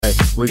Ay,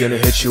 we gonna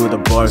hit you with the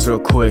bars real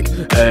quick.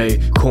 Ay,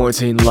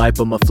 quarantine life,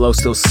 but my flow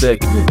still sick.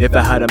 If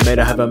I had a maid,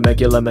 I have a make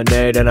you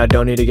lemonade. And I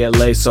don't need to get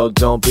late, so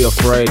don't be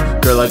afraid.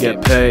 Girl, I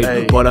get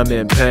paid, but I'm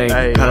in pain.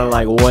 Kinda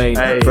like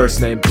Wayne,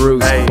 first name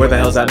Bruce. Where the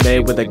hell's that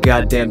made with the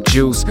goddamn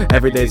juice?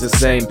 Every day's the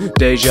same,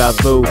 deja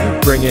vu.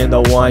 Bring in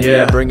the wine,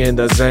 yeah, bring in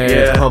the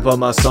Zans. Pump up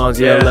my songs,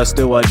 yeah, let's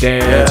do a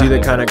dance. You the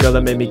kind of girl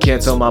that made me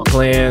cancel my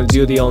plans.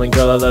 You the only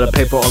girl that let her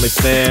pay for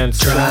OnlyFans.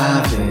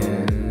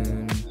 Driving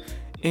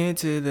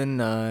into the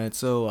night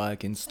so I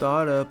can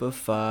start up a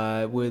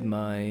fight with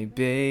my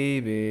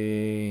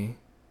baby.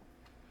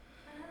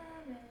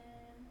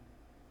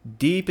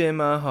 Deep in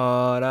my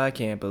heart, I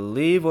can't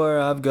believe where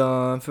I've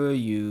gone for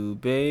you,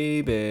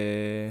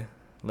 baby.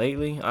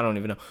 Lately? I don't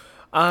even know.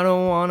 I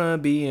don't wanna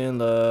be in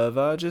love,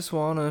 I just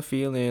wanna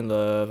feel in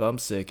love. I'm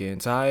sick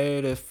and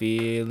tired of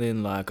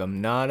feeling like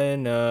I'm not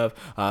enough.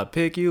 I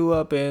pick you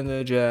up in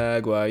the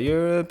Jaguar,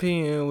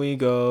 European we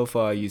go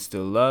far. You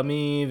still love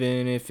me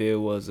even if it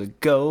was a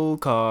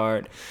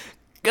go-kart.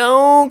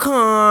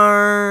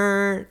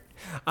 Go-kart!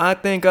 I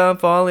think I'm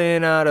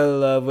falling out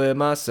of love with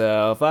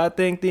myself. I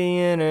think the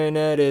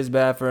internet is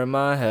bad for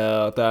my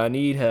health. I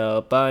need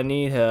help, I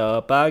need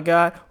help. I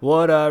got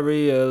what I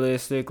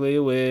realistically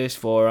wish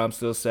for. I'm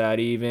still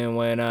sad even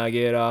when I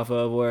get off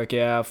of work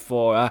at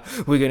 4.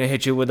 We're gonna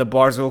hit you with the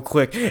bars real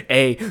quick.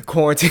 Hey,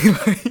 quarantine.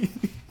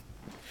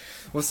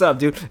 What's up,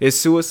 dude? It's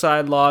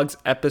Suicide Logs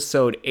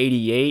episode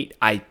 88.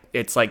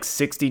 It's like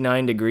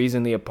 69 degrees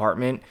in the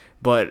apartment,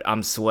 but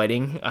I'm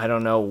sweating. I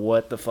don't know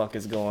what the fuck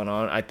is going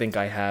on. I think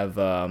I have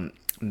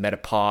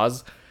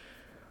menopause.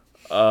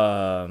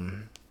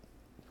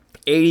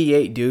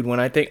 88, dude.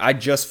 When I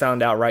just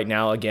found out right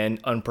now, again,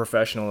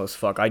 unprofessional as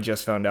fuck. I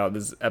just found out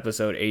this is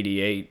episode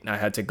 88. I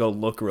had to go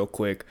look real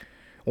quick.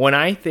 When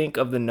I think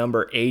of the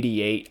number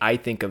 88, I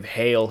think of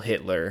Hail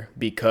Hitler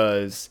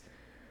because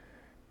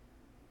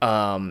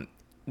the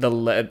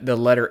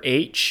letter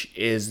H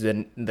is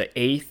the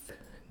eighth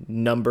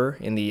number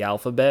in the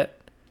alphabet.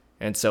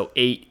 And so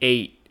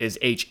 88 is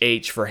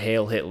HH for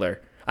Hail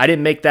Hitler. I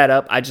didn't make that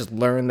up. I just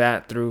learned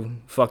that through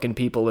fucking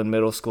people in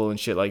middle school and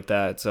shit like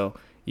that. So,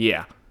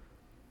 yeah.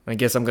 I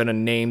guess I'm going to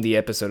name the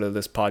episode of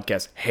this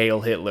podcast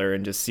Hail Hitler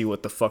and just see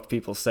what the fuck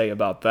people say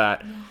about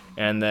that.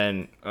 And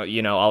then,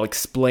 I'll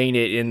explain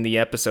it in the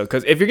episode.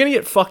 Because if you're going to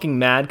get fucking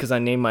mad because I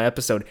named my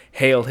episode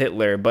Hail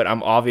Hitler, but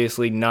I'm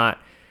obviously not...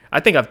 I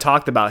think I've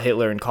talked about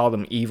Hitler and called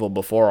him evil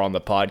before on the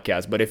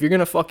podcast, but if you're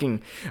gonna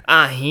fucking,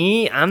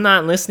 I'm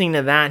not listening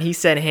to that. He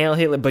said Hail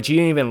Hitler, but you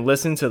didn't even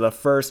listen to the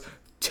first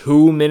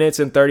 2 minutes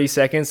and 30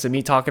 seconds to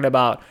me talking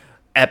about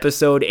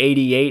episode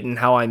 88 and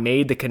how I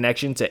made the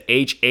connection to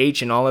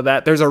HH and all of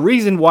that. There's a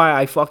reason why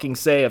I fucking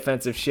say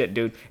offensive shit,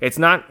 dude. It's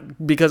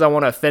not because I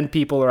want to offend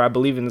people or I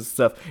believe in this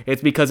stuff.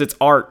 It's because it's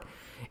art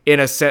in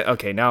a sense.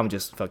 Okay, now I'm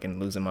just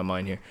fucking losing my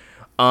mind here.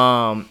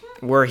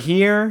 We're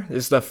here.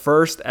 This is the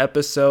first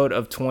episode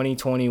of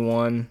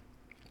 2021.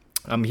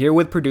 I'm here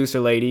with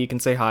producer lady. You can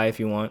say hi if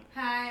you want.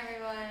 Hi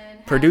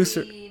everyone.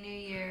 Producer. Happy New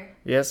Year.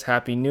 Yes,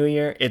 Happy New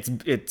Year.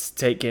 It's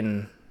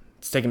taken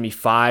me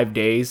 5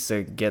 days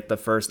to get the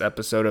first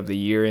episode of the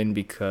year in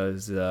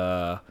because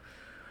man,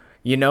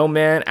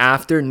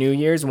 after New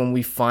Year's when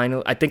we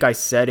finally, I think I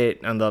said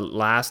it on the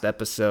last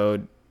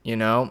episode,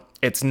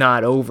 it's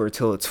not over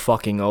till it's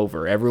fucking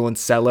over. Everyone's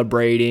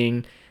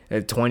celebrating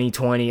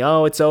 2020,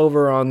 it's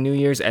over on New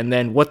Year's, and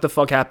then what the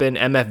fuck happened?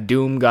 MF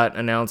Doom got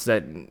announced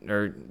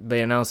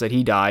they announced that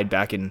he died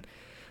back in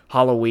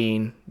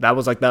Halloween. That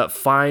was like the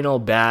final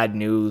bad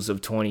news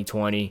of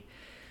 2020.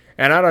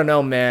 And I don't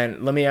know,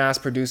 man. Let me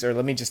ask producer.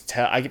 Let me just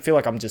tell. I feel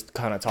like I'm just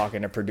kind of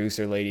talking to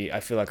producer lady. I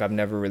feel like I've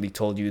never really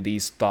told you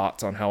these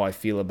thoughts on how I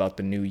feel about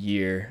the new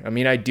year. I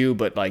mean, I do,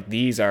 but like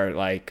these are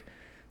like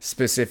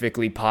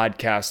specifically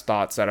podcast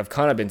thoughts that I've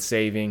kind of been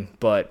saving.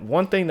 But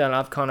one thing that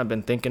I've kind of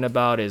been thinking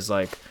about is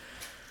like,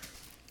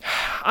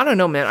 I don't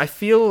know, man. I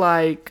feel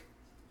like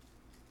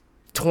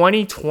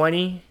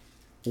 2020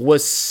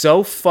 was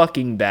so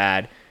fucking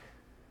bad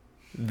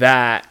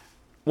that,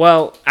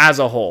 well, as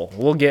a whole,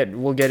 we'll get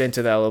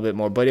into that a little bit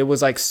more, but it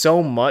was like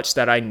so much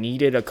that I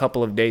needed a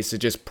couple of days to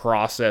just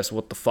process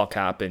what the fuck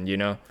happened,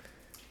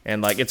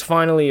 And like it's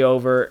finally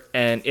over,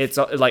 and it's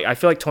like I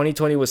feel like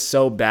 2020 was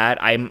so bad.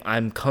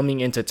 I'm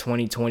coming into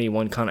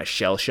 2021 kind of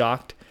shell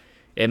shocked,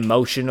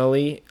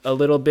 emotionally a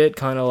little bit,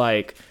 kind of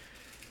like,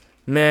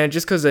 man,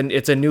 just because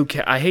it's a new...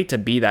 I hate to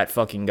be that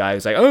fucking guy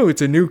who's like, oh,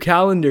 it's a new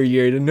calendar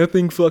year and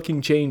nothing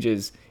fucking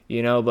changes,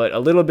 but a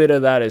little bit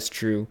of that is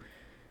true.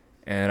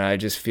 And I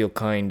just feel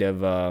kind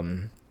of,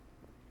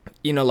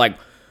 like,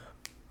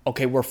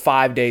 okay, we're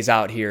 5 days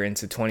out here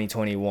into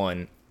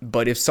 2021.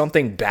 But if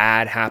something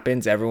bad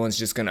happens, I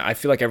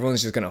feel like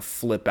everyone's just going to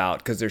flip out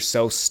because they're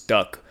so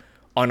stuck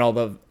on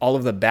all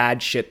of the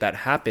bad shit that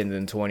happened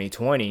in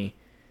 2020.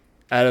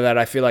 Out of that,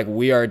 I feel like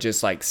we are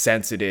just like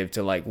sensitive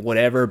to like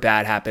whatever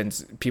bad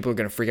happens. People are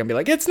gonna freak out and be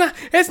like, it's not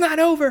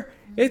over.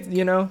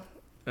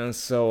 And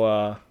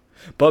so,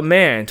 but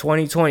man,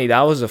 2020,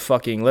 that was a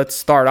fucking. Let's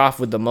start off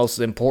with the most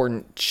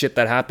important shit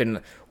that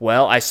happened.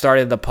 Well, I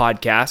started the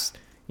podcast.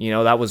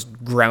 That was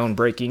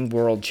groundbreaking,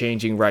 world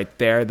changing right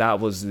there. That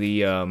was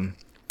the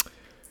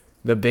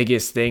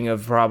biggest thing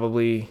of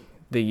probably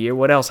the year.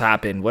 What else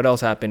happened? What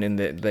else happened in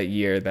the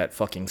year that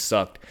fucking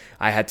sucked?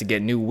 I had to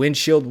get new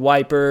windshield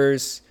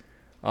wipers.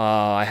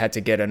 I had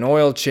to get an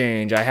oil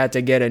change. I had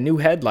to get a new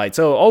headlight.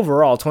 So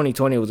overall,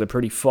 2020 was a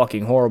pretty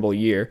fucking horrible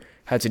year.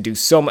 Had to do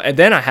so much. And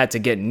then I had to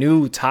get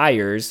new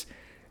tires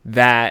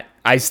that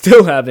I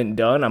still haven't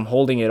done. I'm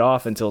holding it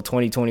off until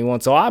 2021.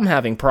 So I'm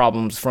having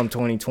problems from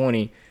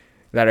 2020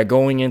 that are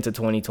going into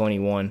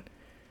 2021.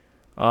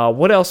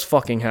 What else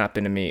fucking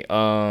happened to me?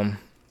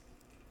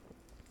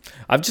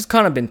 I've just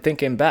kind of been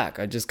thinking back.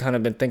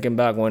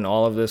 When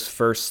all of this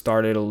first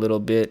started a little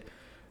bit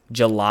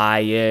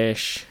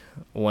July-ish,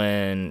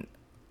 when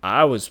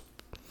I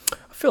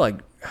feel like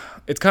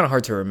it's kind of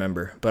hard to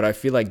remember, but I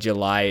feel like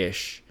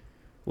July-ish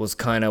was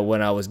kind of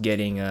when I was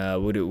getting,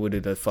 what do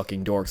the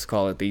fucking dorks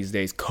call it these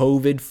days?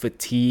 COVID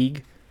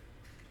fatigue.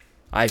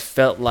 I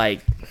felt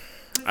like,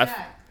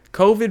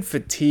 COVID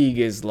fatigue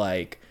is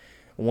like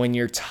when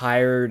you're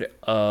tired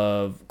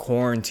of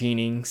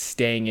quarantining,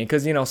 staying in,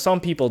 because, some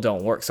people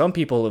don't work. Some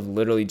people have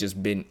literally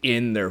just been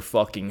in their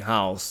fucking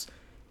house.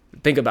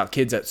 Think about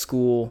kids at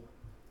school,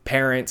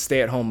 parents,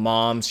 stay-at-home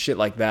moms, shit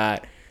like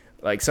that.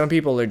 Like, some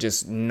people are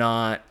just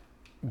not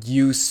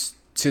used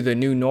to the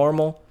new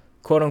normal,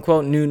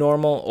 quote-unquote new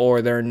normal,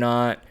 or they're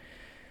not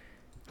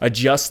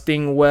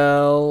adjusting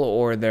well,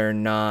 or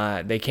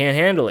they can't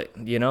handle it,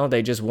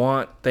 They just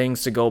want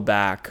things to go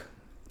back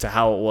to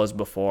how it was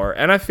before.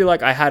 And I feel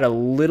like I had a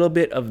little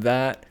bit of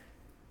that,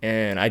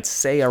 and I'd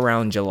say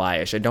around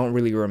July-ish. I don't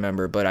really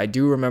remember, but I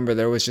do remember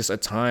there was just a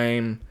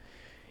time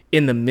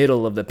in the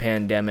middle of the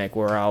pandemic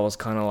where I was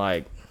kind of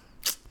like,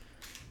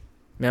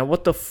 man,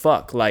 what the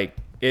fuck? Like,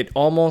 it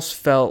almost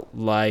felt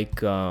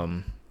like,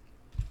 when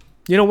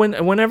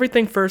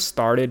everything first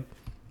started,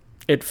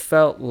 it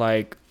felt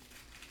like,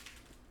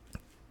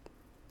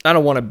 I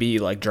don't want to be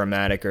like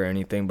dramatic or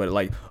anything, but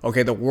like,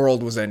 okay, the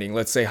world was ending.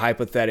 Let's say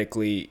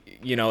hypothetically,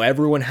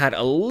 everyone had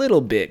a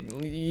little bit,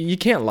 you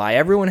can't lie,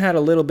 everyone had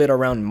a little bit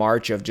around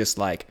March of just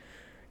like,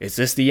 is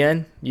this the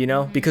end?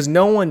 Because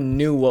no one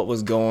knew what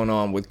was going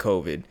on with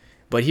COVID.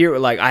 But here,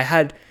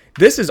 like,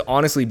 this is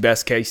honestly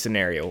best case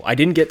scenario. I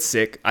didn't get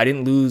sick. I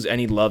didn't lose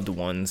any loved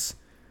ones.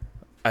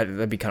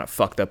 That'd be kind of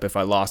fucked up if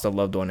I lost a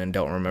loved one and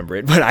don't remember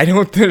it. But I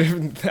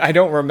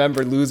don't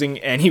remember losing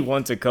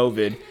anyone to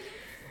COVID.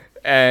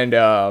 And,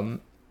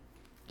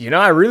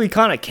 I really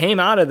kind of came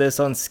out of this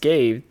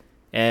unscathed.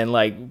 And,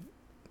 like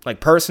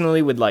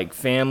personally with, like,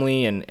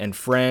 family and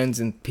friends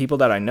and people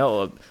that I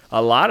know,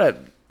 a lot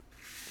of,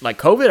 like,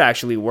 COVID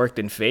actually worked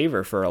in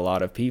favor for a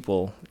lot of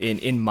people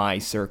in my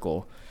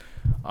circle.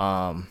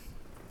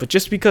 But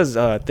just because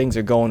things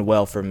are going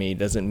well for me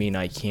doesn't mean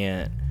I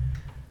can't,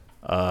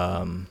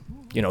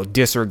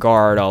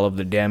 disregard all of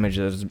the damage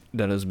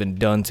that has been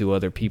done to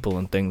other people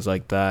and things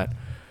like that.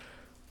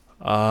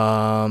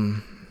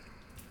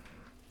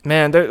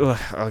 Man,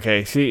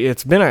 okay, see, I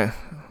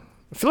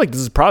feel like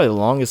this is probably the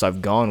longest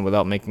I've gone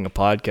without making a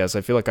podcast.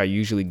 I feel like I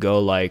usually go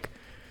like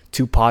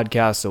 2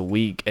 podcasts a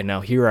week, and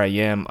now here I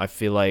am. I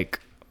feel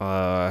like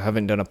I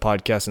haven't done a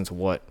podcast since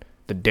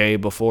the day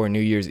before New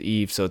Year's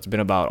Eve, so it's been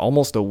about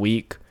almost a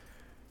week,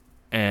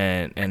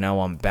 and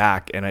now I'm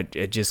back, and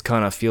it just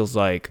kind of feels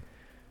like,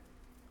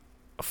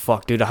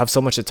 fuck, dude, I have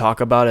so much to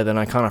talk about, and then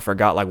I kind of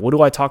forgot, like, what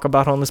do I talk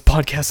about on this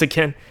podcast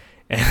again?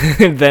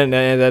 And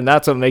then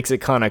that's what makes it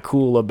kind of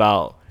cool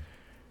about,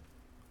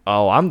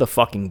 oh, I'm the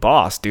fucking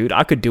boss, dude.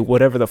 I could do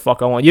whatever the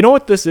fuck I want. You know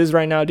what this is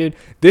right now, dude?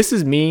 This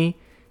is me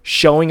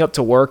showing up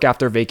to work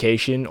after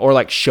vacation, or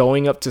like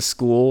showing up to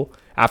school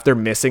after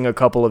missing a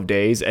couple of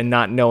days and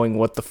not knowing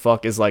what the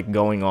fuck is like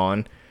going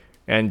on.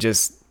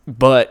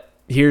 But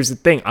here's the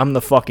thing. I'm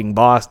the fucking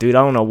boss, dude.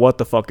 I don't know what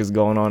the fuck is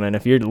going on. And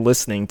if you're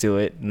listening to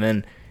it,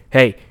 then,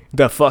 hey,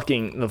 the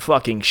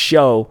fucking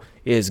show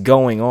is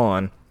going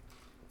on.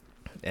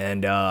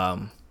 And,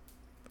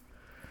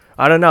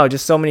 I don't know,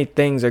 just so many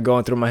things are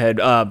going through my head.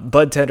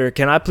 Bud Tender,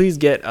 can I please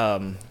get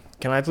a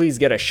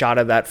shot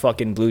of that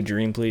fucking Blue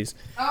Dream, please?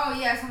 Oh,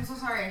 yes, I'm so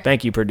sorry.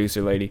 Thank you,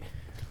 producer lady.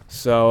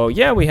 So,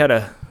 yeah, we had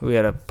a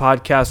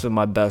podcast with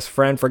my best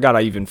friend. Forgot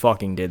I even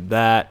fucking did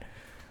that.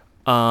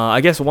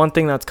 I guess one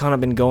thing that's kind of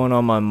been going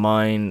on my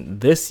mind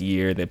this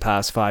year, the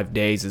past 5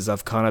 days, is I've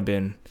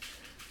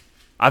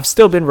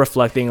still been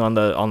reflecting on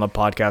the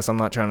podcast. I'm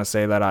not trying to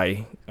say that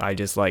I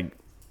just like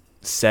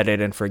set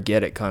it and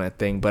forget it kind of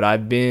thing, but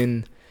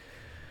I'm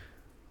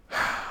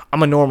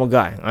a normal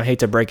guy. I hate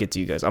to break it to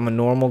you guys. I'm a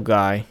normal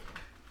guy,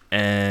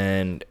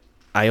 and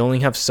I only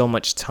have so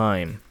much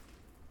time.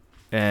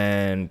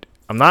 And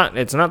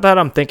it's not that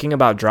I'm thinking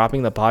about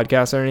dropping the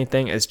podcast or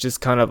anything. It's just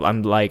kind of,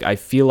 I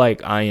feel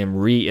like I am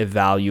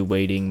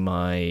reevaluating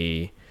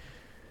my,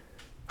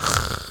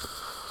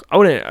 I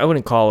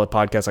wouldn't call a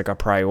podcast like a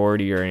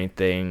priority or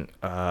anything.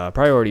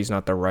 Priority is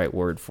not the right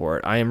word for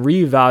it. I am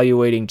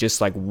reevaluating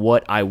just like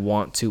what I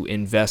want to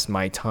invest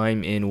my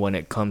time in when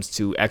it comes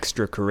to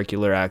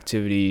extracurricular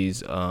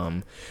activities,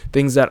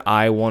 things that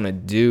I want to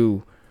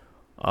do.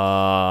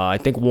 I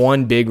think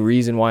one big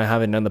reason why I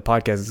haven't done the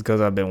podcast is because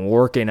I've been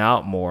working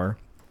out more.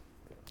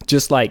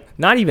 Just like,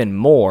 not even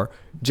more,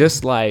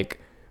 just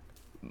like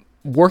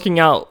working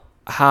out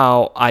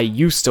how I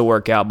used to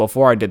work out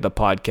before I did the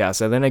podcast.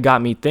 And then it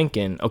got me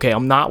thinking, okay,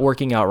 I'm not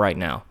working out right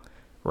now,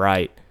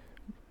 right?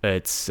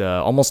 It's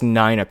almost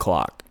 9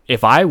 o'clock.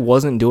 If I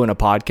wasn't doing a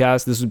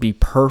podcast, this would be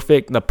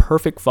the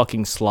perfect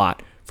fucking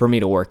slot for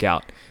me to work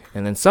out.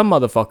 And then some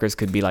motherfuckers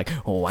could be like,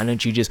 oh, why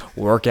don't you just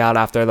work out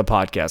after the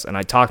podcast? And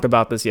I talked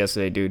about this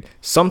yesterday, dude.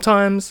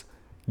 Sometimes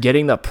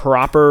getting the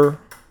proper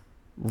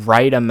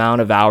right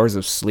amount of hours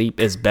of sleep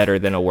is better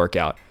than a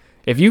workout.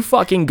 If you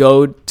fucking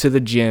go to the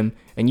gym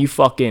and you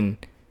fucking,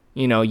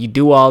 you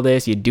do all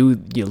this, you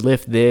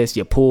lift this,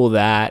 you pull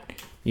that,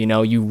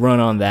 you run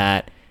on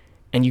that,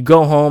 and you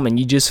go home and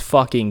you just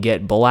fucking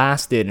get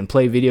blasted and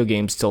play video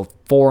games till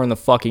 4 in the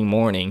fucking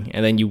morning,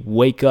 and then you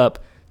wake up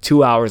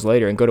 2 hours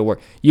later and go to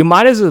work. You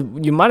might as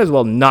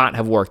well not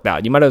have worked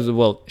out. You might as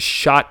well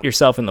shot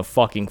yourself in the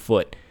fucking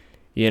foot.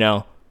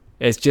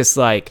 It's just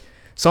like,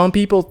 some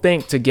people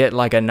think to get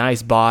like a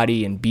nice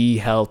body and be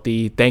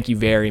healthy. Thank you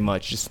very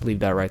much. Just leave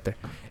that right there.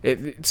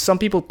 Some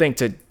people think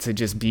to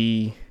just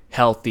be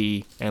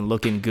healthy and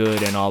looking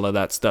good and all of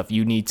that stuff,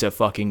 you need to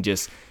fucking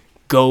just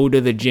go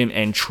to the gym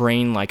and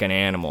train like an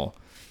animal.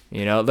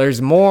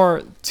 There's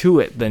more to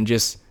it than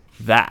just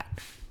that.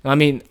 I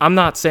mean, I'm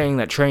not saying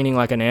that training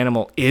like an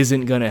animal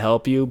isn't going to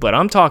help you, but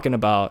I'm talking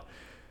about,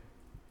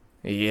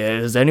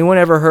 has anyone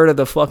ever heard of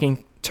the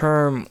fucking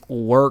term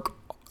work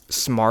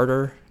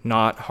smarter,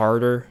 not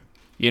harder?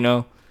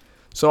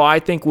 So I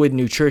think with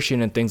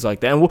nutrition and things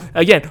like that, and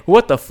again,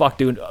 what the fuck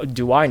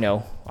do I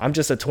know? I'm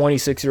just a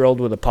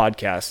 26-year-old with a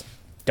podcast.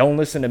 Don't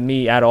listen to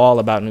me at all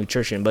about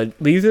nutrition, but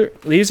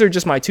these are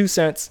just my 2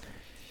 cents.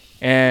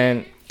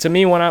 And to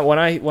me, when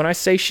I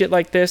say shit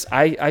like this,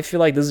 I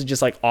feel like this is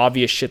just like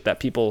obvious shit that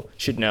people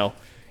should know.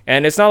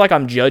 And it's not like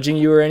I'm judging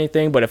you or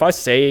anything, but if I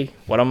say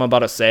what I'm about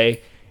to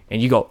say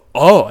and you go,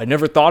 oh, I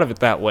never thought of it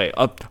that way,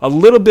 a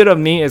little bit of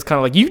me is kind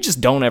of like, you just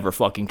don't ever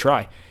fucking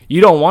try.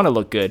 You don't want to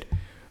look good.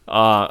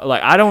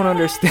 Like, I don't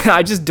understand.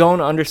 I just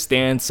don't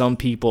understand some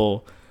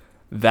people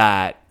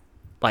that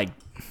like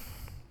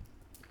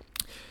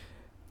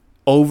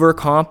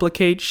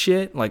overcomplicate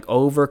shit, like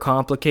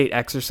overcomplicate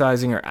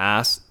exercising or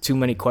ask too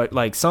many questions.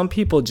 Like, some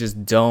people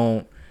just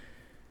don't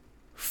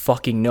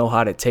fucking know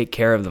how to take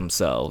care of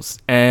themselves,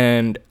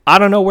 and I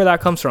don't know where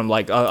that comes from.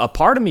 Like, a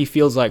part of me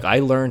feels like I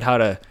learned how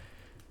to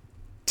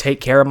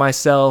take care of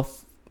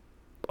myself,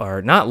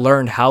 or not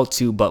learned how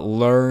to, but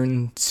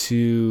learn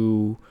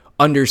to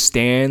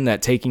understand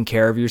that taking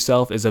care of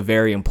yourself is a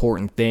very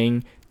important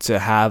thing to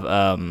have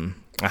a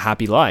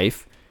happy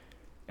life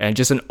and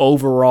just an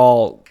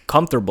overall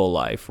comfortable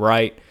life,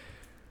 right?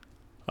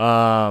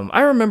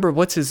 I remember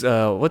what's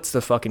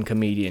the fucking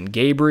comedian,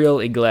 Gabriel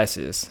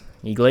Iglesias,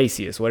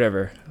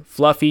 whatever,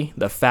 Fluffy,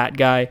 the fat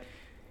guy.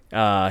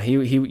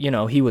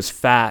 He was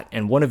fat,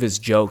 and one of his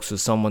jokes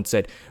was, someone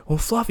said, well,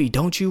 Fluffy,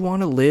 don't you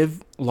want to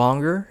live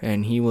longer?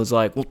 And he was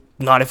like, well,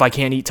 not if I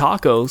can't eat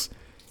tacos.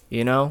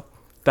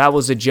 That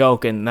was a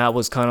joke, and that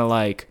was kind of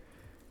like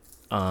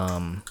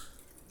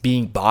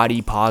being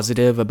body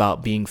positive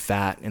about being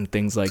fat and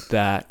things like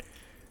that.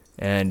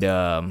 And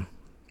I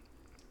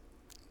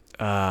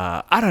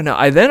don't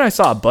know. Then I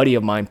saw a buddy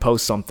of mine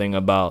post something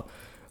about,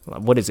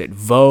 what is it,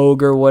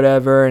 Vogue or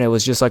whatever, and it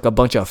was just like a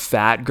bunch of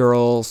fat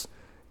girls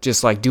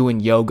just like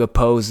doing yoga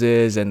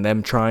poses and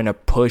them trying to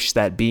push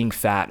that being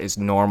fat is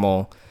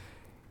normal.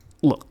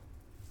 Look,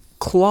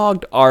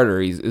 clogged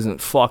arteries isn't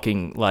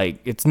fucking, like,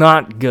 it's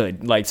not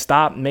good. Like,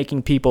 stop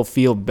making people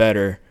feel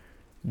better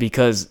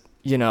because,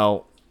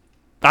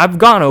 I've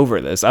gone over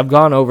this. I've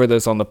gone over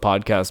this on the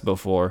podcast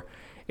before.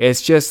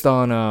 It's just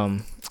on,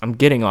 I'm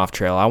getting off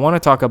trail. I want to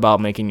talk about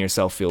making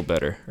yourself feel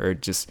better, or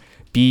just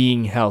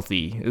being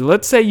healthy.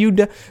 Let's say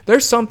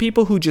there's some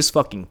people who just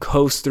fucking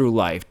coast through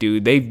life,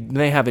 dude.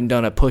 They haven't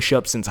done a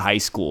push-up since high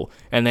school,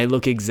 and they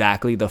look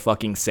exactly the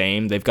fucking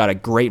same. They've got a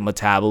great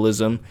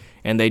metabolism,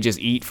 and they just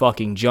eat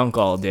fucking junk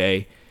all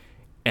day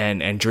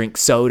and drink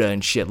soda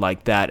and shit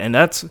like that. And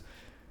that's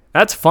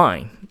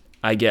fine,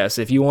 I guess,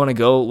 if you want to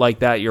go like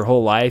that your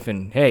whole life.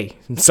 And hey,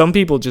 some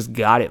people just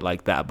got it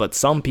like that, but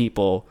some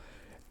people,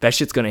 that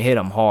shit's gonna hit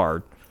them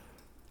hard.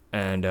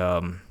 And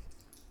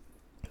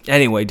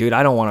anyway, dude,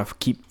 I don't want to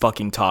keep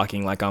fucking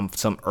talking like I'm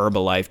some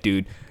Herbalife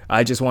dude.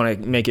 I just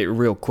want to make it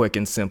real quick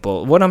and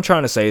simple. What I'm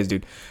trying to say is,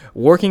 dude,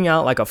 working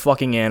out like a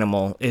fucking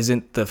animal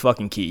isn't the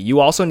fucking key.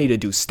 You also need to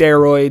do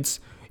steroids.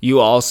 You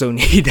also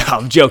need,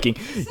 I'm joking.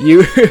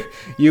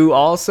 You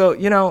also,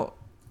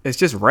 it's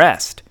just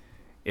rest.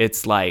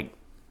 It's like,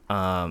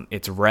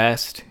 it's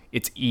rest.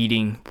 It's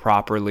eating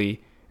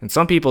properly. And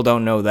some people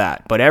don't know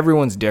that, but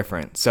everyone's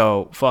different.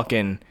 So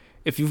fucking,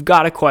 if you've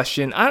got a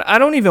question, I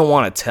don't even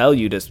want to tell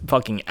you to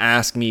fucking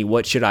ask me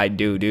what should I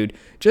do, dude.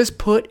 Just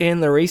put in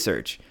the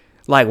research.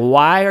 Like,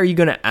 why are you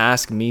going to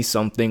ask me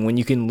something when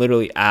you can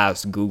literally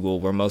ask Google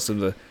where most of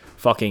the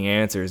fucking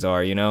answers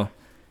are,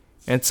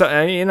 And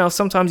so,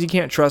 sometimes you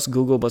can't trust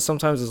Google, but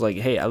sometimes it's like,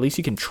 hey, at least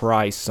you can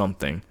try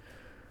something.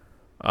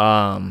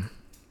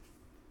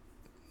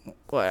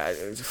 what? I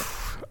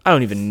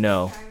don't even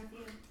know. Try with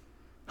you.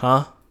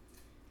 Huh?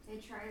 They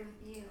try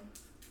with you.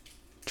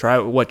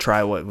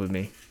 Try what with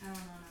me?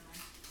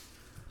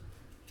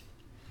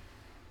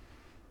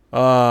 I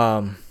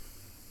don't know.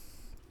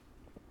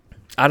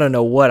 I don't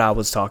know what I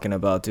was talking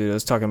about, dude. I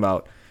was talking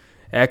about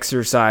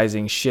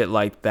exercising, shit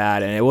like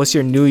that. And what's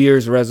your New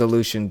Year's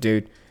resolution,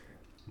 dude?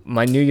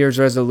 My New Year's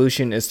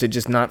resolution is to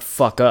just not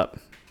fuck up.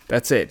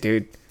 That's it,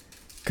 dude.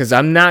 Cause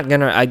I'm not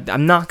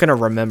gonna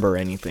remember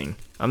anything.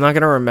 I'm not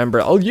gonna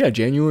remember. Oh yeah,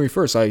 January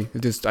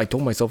 1st. I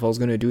told myself I was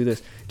gonna do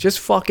this.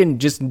 Just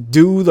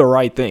do the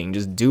right thing.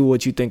 Just do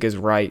what you think is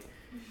right.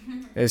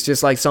 It's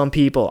just like some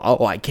people.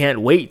 Oh, I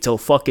can't wait till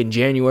fucking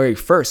January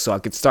 1st so I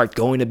could start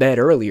going to bed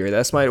earlier.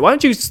 Why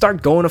don't you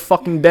start going to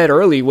fucking bed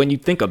early when you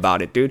think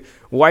about it, dude?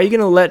 Why are you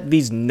gonna let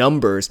these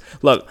numbers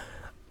look?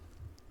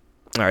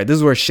 All right, this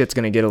is where shit's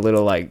gonna get a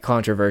little like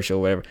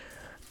controversial, whatever.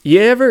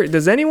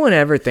 Does anyone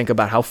ever think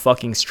about how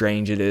fucking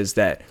strange it is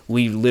that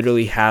we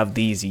literally have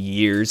these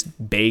years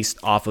based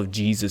off of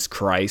Jesus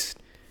Christ?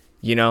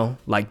 You know,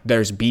 like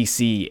there's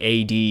BC,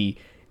 AD.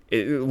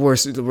 We're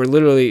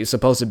literally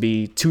supposed to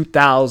be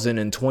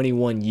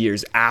 2021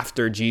 years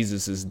after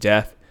Jesus'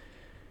 death.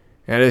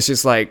 And it's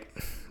just like,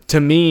 to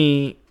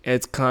me,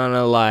 it's kind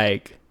of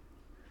like,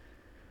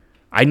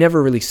 I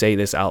never really say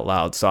this out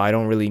loud, so I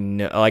don't really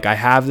know. Like, I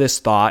have this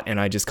thought and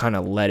I just kind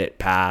of let it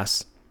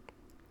pass.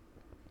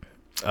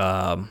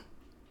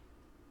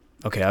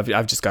 Okay,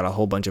 I've just got a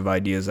whole bunch of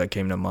ideas that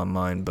came to my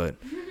mind, but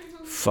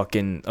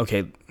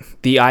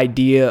the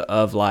idea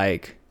of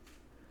like,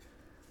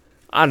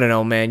 I don't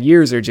know, man,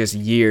 years are just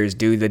years,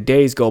 dude. The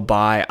days go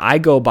by. I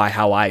go by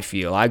how I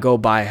feel. I go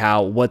by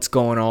what's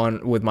going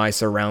on with my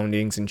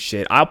surroundings and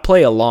shit. I'll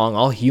play along.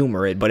 I'll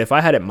humor it. But if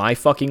I had it my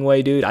fucking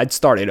way, dude, I'd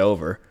start it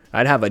over.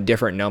 I'd have a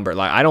different number.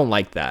 Like, I don't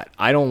like that.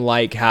 I don't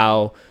like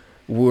how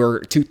we're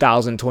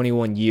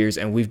 2021 years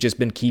and we've just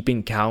been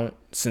keeping count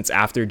since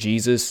after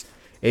Jesus.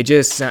 It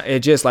just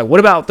like, what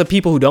about the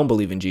people who don't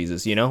believe in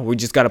Jesus? You know, we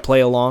just got to play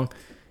along.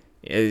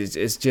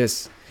 It's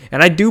just,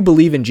 and I do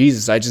believe in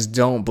Jesus. I just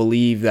don't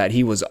believe that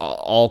he was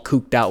all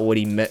cooped out what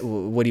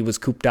he was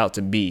cooped out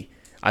to be.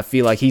 I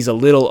feel like he's a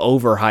little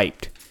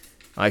overhyped.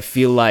 I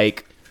feel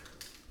like,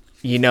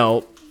 you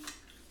know,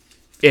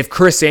 if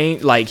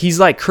he's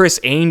like Chris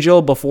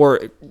Angel before,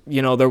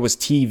 you know, there was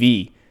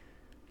TV.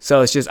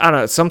 So it's just, I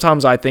don't know.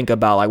 Sometimes I think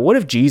about like, what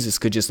if Jesus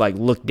could just like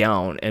look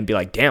down and be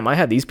like, damn, I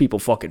had these people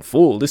fucking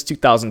fooled. This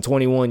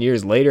 2021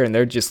 years later, and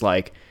they're just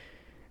like,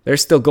 they're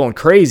still going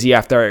crazy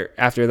after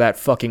that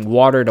fucking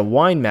water to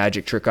wine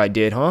magic trick I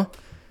did, huh?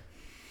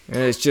 And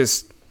it's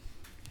just,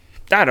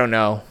 I don't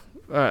know.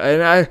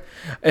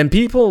 And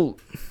people.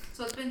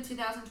 So it's been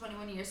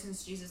 2021 years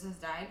since Jesus has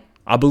died?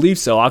 I believe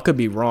so. I could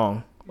be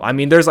wrong. I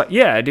mean, there's like,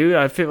 yeah, dude.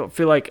 I feel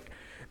like,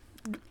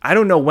 I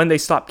don't know when they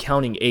stopped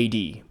counting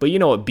AD, but you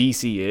know what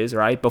BC is,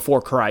 right?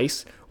 Before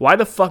Christ. Why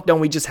the fuck don't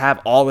we just have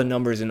all the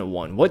numbers into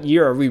one? What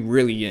year are we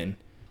really in?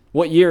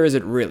 What year is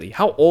it really?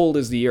 How old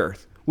is the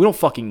Earth? We don't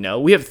fucking know.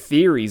 We have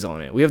theories on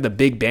it. We have the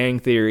Big Bang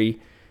Theory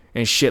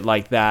and shit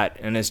like that.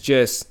 And it's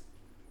just,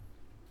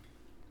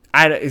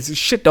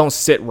 shit don't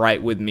sit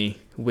right with me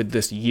with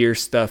this year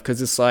stuff.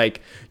 Because it's like,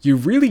 you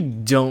really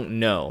don't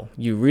know.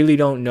 You really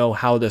don't know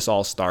how this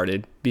all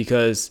started.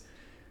 Because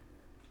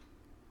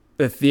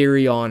the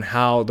theory on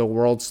how the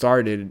world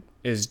started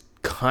is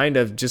kind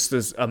of just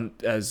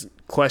as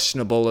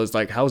questionable as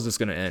like, how's this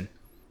going to end?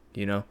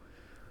 You know?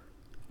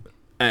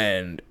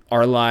 And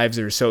our lives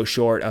are so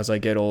short. As I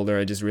get older,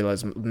 I just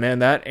realize, man,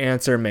 that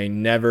answer may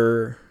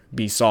never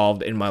be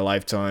solved in my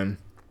lifetime.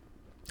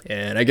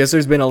 And I guess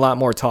there's been a lot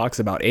more talks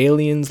about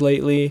aliens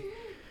lately.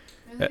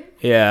 Really?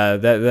 Yeah,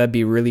 that'd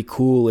be really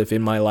cool if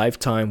in my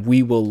lifetime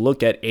we will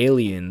look at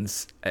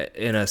aliens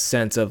in a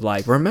sense of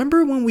like,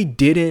 remember when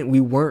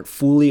we weren't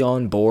fully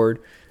on board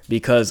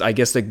because I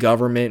guess the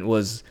government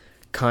was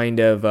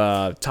kind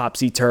of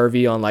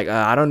topsy-turvy on like,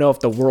 I don't know if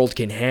the world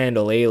can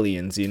handle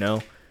aliens, you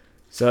know?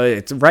 So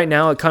it's right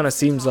now it kind of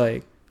seems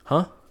like,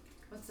 huh?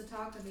 What's the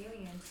talk of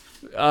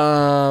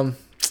aliens?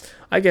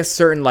 I guess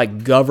certain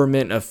like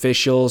government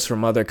officials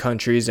from other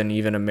countries and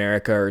even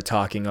America are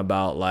talking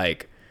about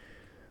like,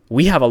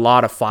 we have a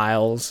lot of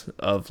files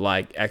of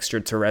like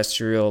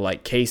extraterrestrial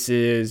like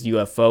cases,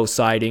 UFO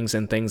sightings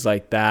and things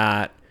like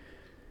that.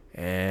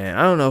 And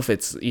I don't know if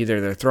it's either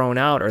they're thrown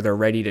out or they're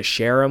ready to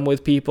share them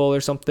with people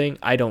or something.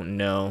 I don't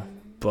know,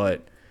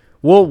 but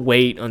we'll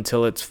wait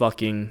until it's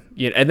fucking...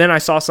 And then I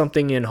saw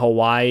something in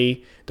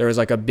Hawaii. There was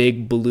like a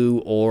big blue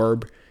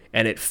orb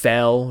and it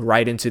fell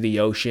right into the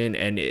ocean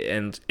and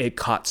it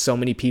caught so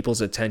many people's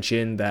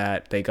attention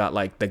that they got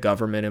like the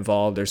government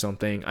involved or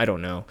something. I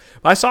don't know.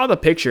 But I saw the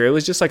picture. It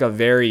was just like a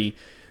very...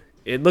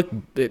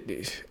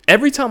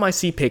 every time I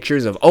see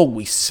pictures of, oh,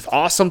 we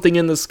saw something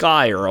in the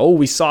sky or, oh,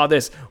 we saw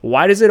this,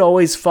 why does it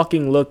always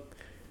fucking look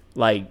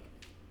like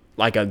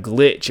a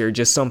glitch or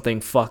just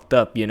something fucked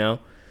up, you know?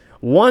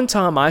 One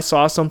time I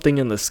saw something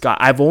in the sky.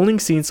 I've only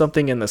seen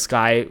something in the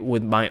sky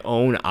with my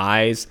own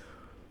eyes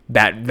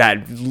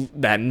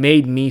that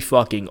made me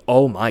fucking,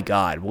 oh my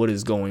God, what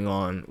is going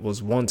on,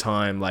 was one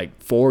time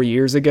like 4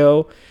 years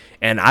ago,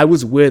 and I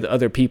was with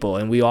other people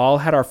and we all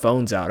had our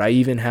phones out. I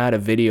even had a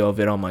video of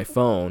it on my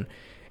phone,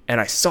 and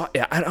I saw,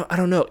 I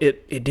don't know,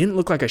 it didn't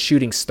look like a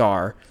shooting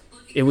star.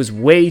 It was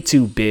way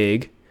too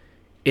big.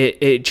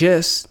 It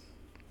was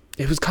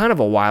kind of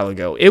a while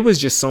ago. It was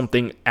just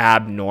something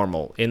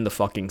abnormal in the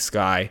fucking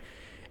sky.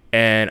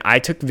 And I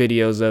took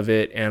videos of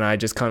it, and I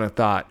just kind of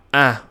thought,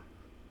 I'll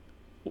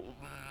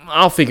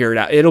figure it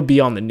out. It'll be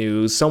on the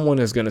news. Someone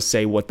is going to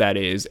say what that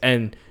is.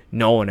 And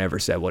no one ever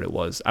said what it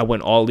was. I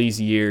went all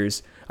these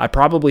years. I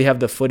probably have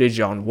the footage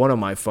on one of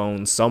my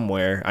phones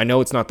somewhere. I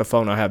know it's not the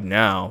phone I have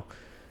now.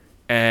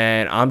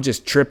 And I'm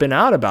just tripping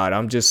out about it.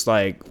 I'm just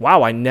like,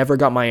 wow, I never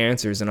got my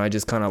answers. And I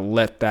just kind of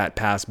let that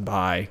pass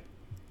by.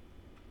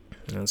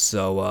 And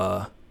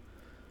so,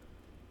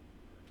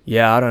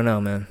 yeah, I don't know,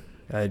 man.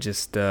 I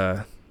just,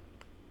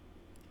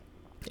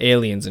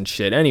 aliens and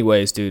shit.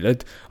 Anyways,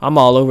 dude, I'm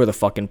all over the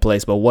fucking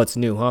place, but what's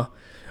new, huh?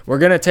 We're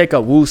gonna take a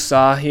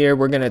woosah here.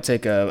 We're gonna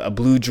take a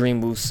Blue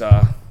Dream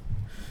woosah.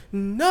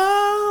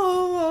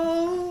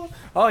 No.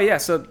 Oh, yeah,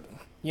 so,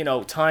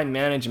 time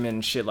management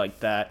and shit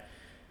like that.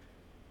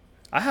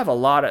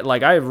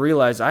 I've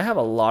realized I have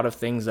a lot of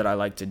things that I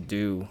like to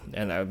do,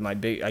 and my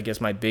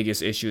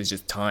biggest issue is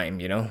just time,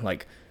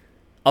 like,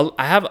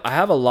 I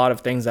have a lot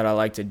of things that I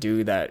like to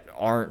do that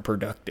aren't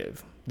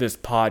productive. This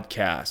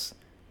podcast,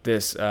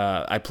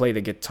 I play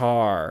the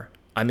guitar.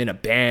 I'm in a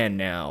band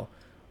now.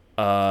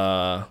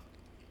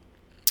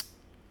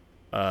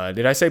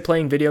 Did I say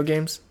playing video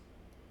games?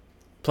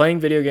 Playing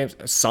video games,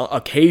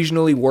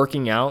 occasionally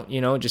working out,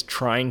 just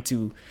trying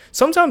to.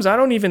 Sometimes I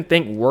don't even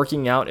think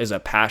working out is a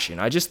passion.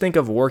 I just think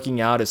of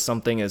working out as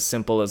something as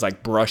simple as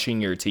like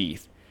brushing your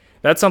teeth.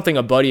 That's something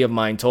a buddy of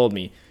mine told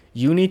me.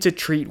 You need to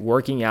treat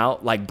working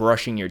out like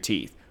brushing your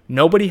teeth.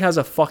 Nobody has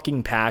a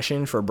fucking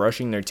passion for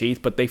brushing their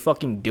teeth, but they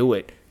fucking do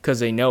it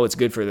because they know it's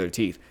good for their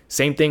teeth.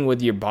 Same thing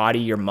with your body,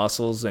 your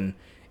muscles, and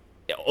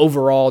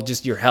overall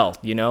just your health,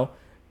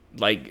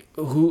 Like,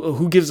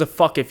 who gives a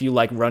fuck if you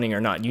like running or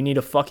not? You need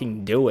to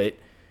fucking do it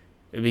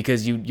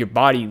because your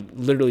body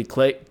literally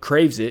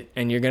craves it,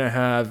 and you're going to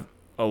have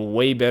a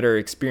way better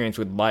experience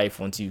with life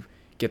once you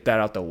get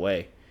that out the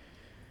way.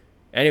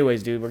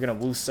 Anyways, dude, we're going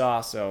to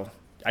woosah, so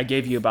I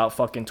gave you about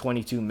fucking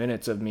 22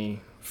 minutes of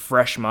me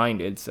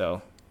fresh-minded,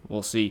 so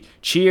we'll see.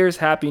 Cheers,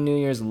 Happy New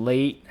Year's,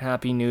 late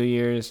Happy New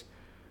Year's.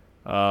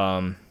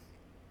 So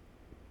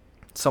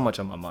much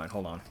on my mind,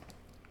 hold on.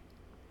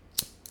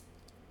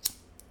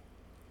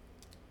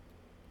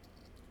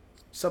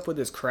 What's up with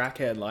this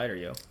crackhead lighter,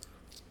 yo?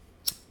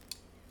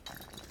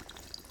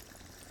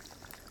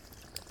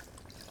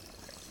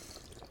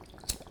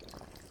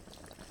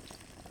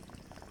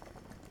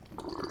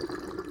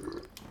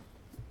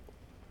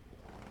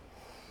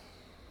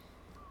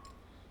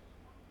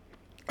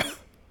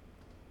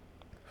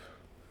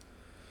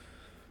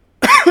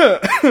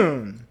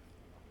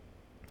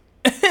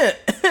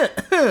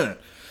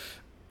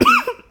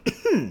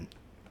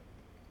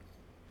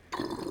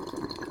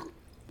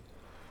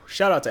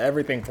 Shout out to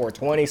Everything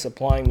 420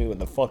 supplying me with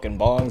the fucking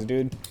bongs,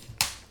 dude.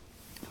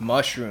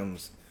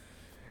 Mushrooms.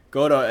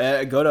 Go to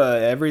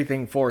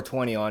Everything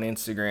 420 on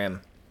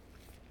Instagram.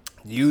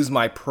 Use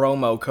my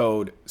promo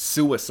code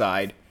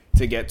SUICIDE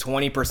to get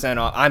 20%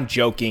 off. I'm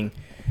joking.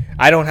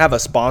 I don't have a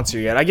sponsor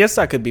yet. I guess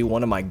that could be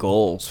one of my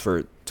goals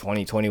for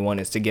 2021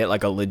 is to get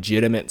like a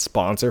legitimate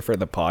sponsor for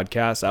the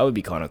podcast. That would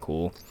be kind of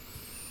cool.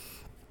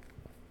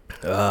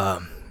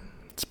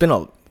 It's been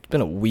a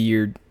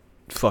weird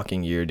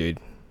fucking year, dude.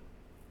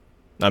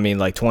 I mean,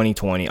 like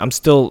 2020. I'm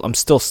still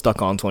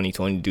stuck on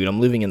 2020, dude. I'm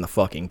living in the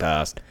fucking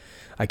past.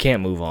 I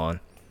can't move on.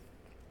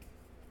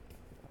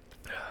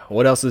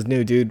 What else is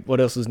new, dude? What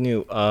else is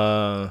new?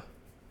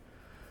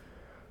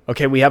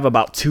 Okay, we have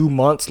about 2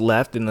 months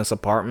left in this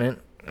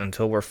apartment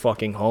until we're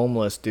fucking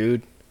homeless,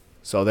 dude.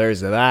 So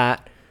there's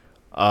that.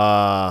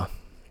 Well,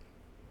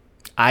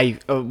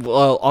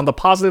 on the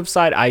positive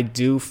side, I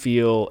do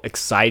feel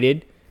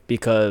excited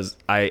because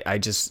I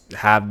just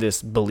have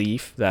this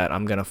belief that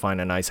I'm gonna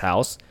find a nice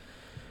house.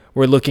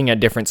 We're looking at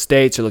different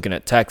states. We're looking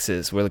at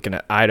Texas. We're looking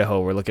at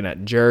Idaho. We're looking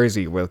at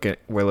Jersey. We're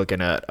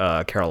looking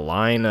at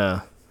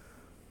Carolina,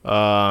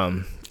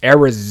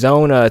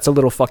 Arizona. It's a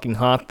little fucking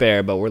hot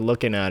there, but we're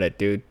looking at it,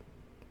 dude.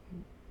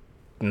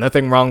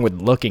 Nothing wrong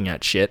with looking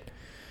at shit.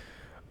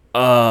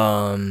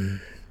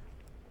 And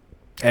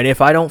if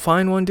I don't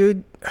find one,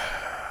 dude,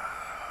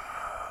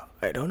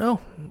 I don't know.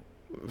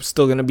 I'm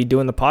still gonna be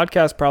doing the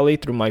podcast probably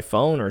through my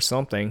phone or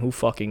something. Who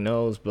fucking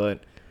knows?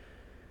 But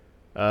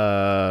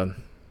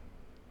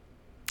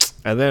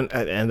and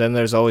then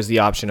there's always the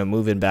option of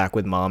moving back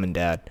with mom and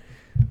dad,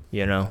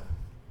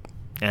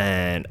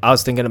 And I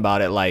was thinking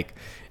about it like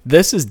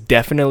this is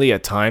definitely a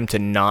time to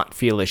not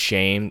feel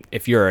ashamed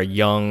if you're a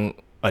young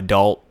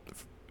adult,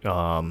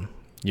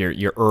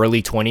 your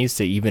early 20s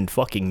to even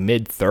fucking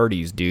mid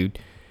 30s, dude.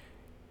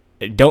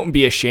 Don't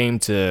be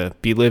ashamed to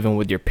be living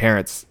with your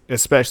parents,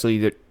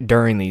 especially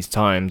during these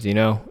times,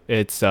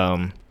 It's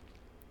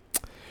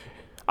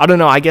I don't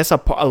know. I guess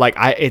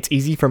it's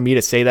easy for me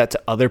to say that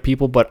to other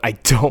people, but I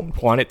don't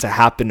want it to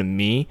happen to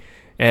me.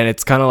 And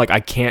it's kind of like I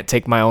can't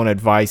take my own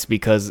advice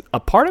because a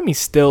part of me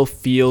still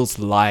feels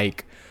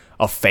like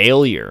a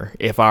failure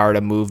if I were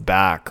to move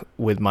back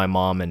with my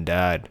mom and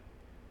dad.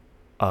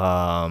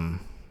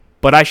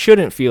 But I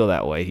shouldn't feel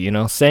that way, you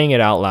know? Saying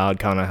it out loud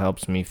kind of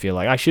helps me feel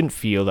like I shouldn't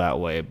feel that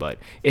way, but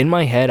in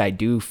my head I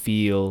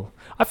feel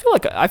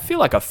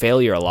like a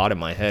failure a lot in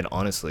my head,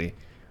 honestly.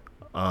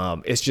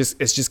 It's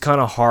just kind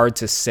of hard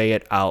to say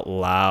it out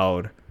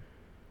loud.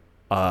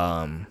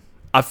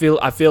 I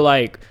feel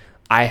like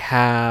I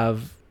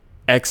have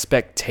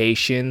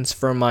expectations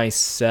for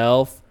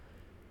myself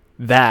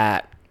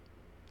that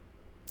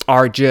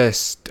are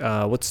just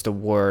what's the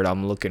word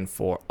I'm looking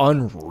for?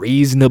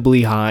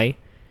 Unreasonably high.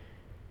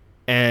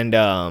 And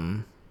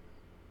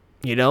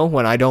you know,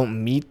 when I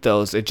don't meet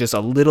those, it's just a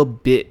little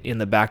bit in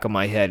the back of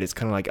my head. It's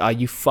kind of like,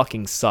 you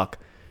fucking suck.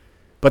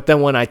 But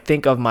then when I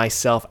think of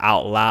myself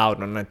out loud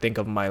and I think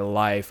of my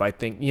life, I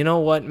think, you know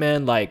what,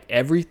 man? Like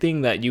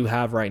everything that you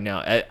have right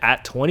now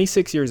at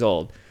 26 years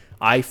old,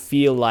 I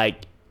feel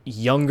like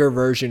younger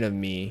version of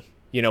me.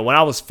 You know, when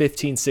I was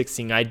 15,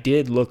 16, I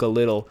did look a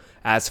little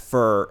as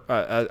far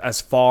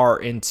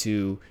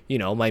into, you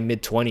know, my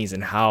mid 20s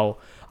and how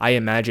I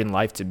imagine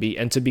life to be.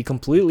 And to be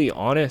completely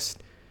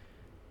honest,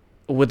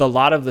 with a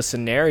lot of the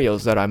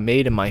scenarios that I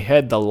made in my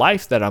head, the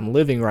life that I'm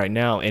living right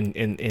now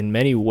in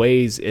many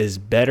ways is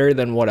better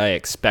than what I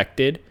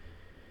expected.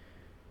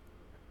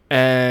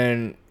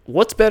 And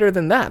what's better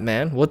than that,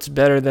 man? What's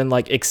better than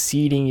like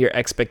exceeding your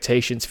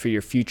expectations for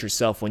your future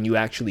self when you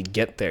actually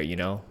get there, you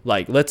know?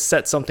 Like, let's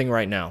set something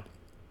right now.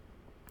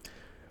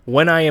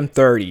 When I am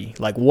 30,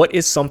 like what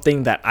is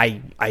something that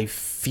I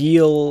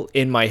feel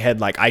in my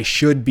head like I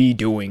should be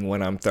doing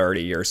when I'm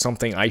 30 or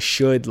something I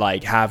should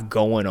like have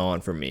going on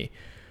for me?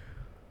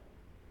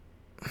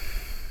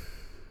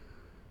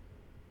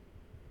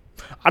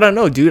 I don't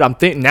know, dude.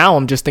 Now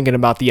I'm just thinking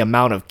about the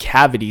amount of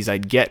cavities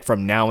I'd get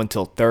from now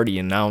until 30,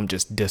 and now I'm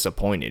just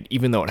disappointed,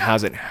 even though it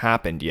hasn't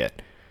happened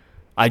yet.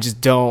 I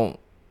just don't.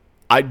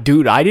 I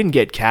didn't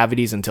get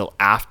cavities until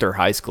after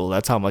high school.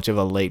 That's how much of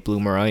a late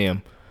bloomer I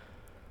am.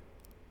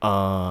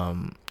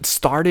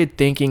 Started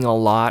thinking a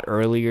lot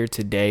earlier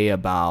today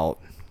about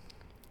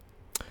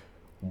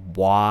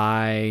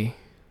why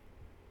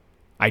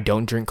I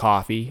don't drink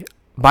coffee.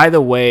 By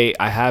the way,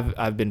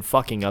 I've been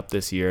fucking up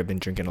this year. I've been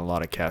drinking a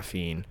lot of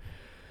caffeine.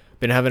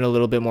 Been having a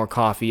little bit more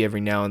coffee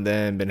every now and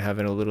then. Been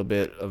having a little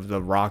bit of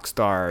the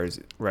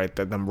Rockstars, right?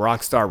 Them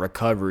Rockstar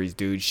recoveries,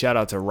 dude. Shout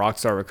out to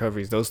Rockstar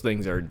recoveries. Those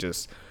things are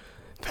just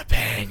the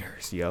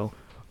bangers, yo.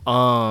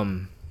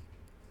 And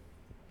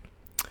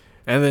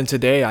then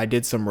today I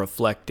did some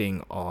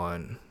reflecting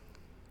on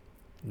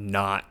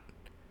not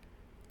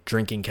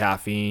drinking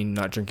caffeine,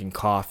 not drinking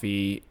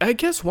coffee. I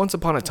guess once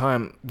upon a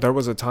time, there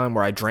was a time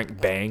where I drank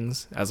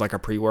Bangs as like a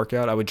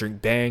pre-workout. I would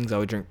drink Bangs. I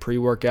would drink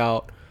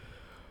pre-workout.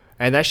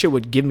 And that shit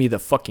would give me the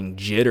fucking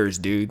jitters,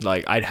 dude.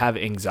 Like, I'd have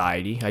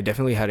anxiety. I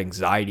definitely had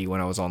anxiety when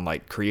I was on,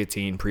 like,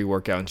 creatine,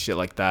 pre-workout, and shit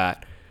like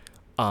that.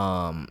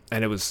 And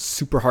it was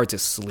super hard to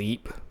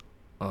sleep.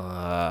 You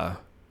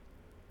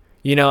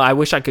know, I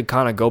wish I could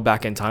kind of go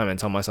back in time and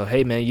tell myself,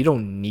 hey, man, you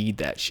don't need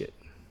that shit.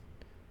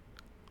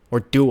 Or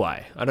do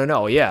I? I don't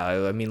know. Yeah,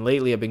 I mean,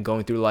 lately I've been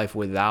going through life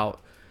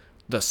without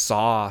the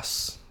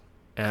sauce.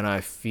 And I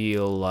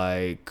feel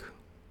like...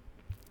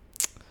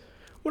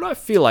 What do I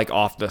feel like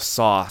off the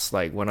sauce,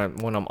 like when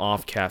I'm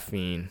off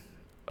caffeine?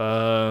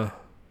 Do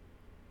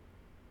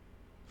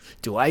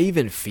I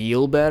even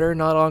feel better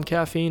not on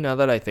caffeine now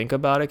that I think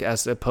about it,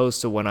 as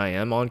opposed to when I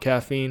am on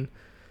caffeine?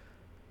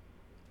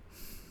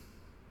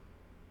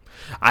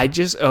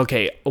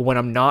 When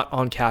I'm not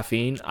on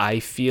caffeine,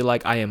 I feel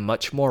like I am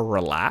much more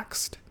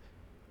relaxed.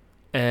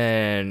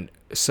 And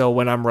so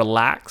when I'm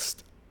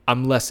relaxed,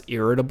 I'm less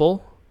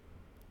irritable.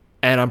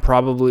 And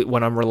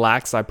when I'm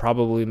relaxed, I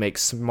probably make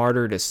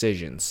smarter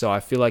decisions. So I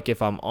feel like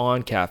if I'm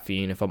on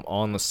caffeine, if I'm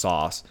on the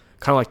sauce,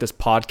 kind of like this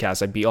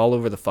podcast, I'd be all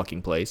over the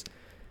fucking place.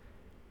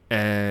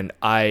 And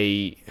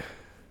I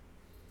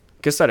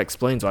guess that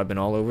explains why I've been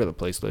all over the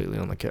place lately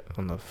on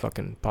the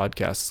fucking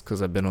podcasts,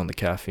 because I've been on the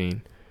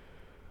caffeine.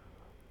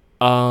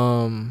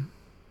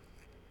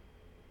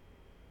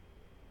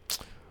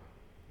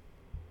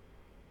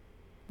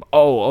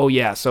 Oh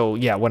yeah. So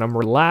yeah, when I'm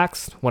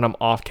relaxed, when I'm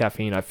off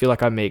caffeine, I feel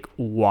like I make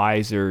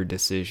wiser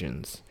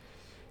decisions.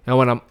 And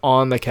when I'm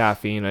on the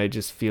caffeine, I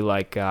just feel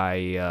like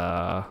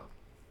I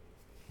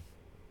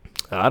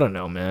don't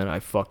know, man. I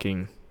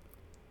fucking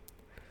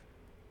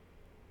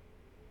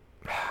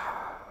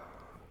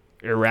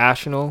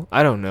irrational.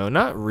 I don't know.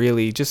 Not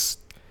really. Just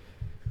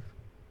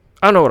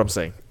I don't know what I'm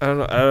saying.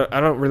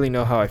 I don't really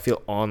know how I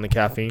feel on the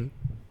caffeine,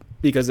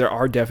 because there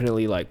are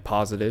definitely like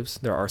positives.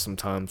 There are some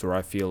times where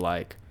I feel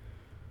like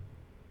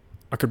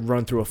I could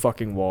run through a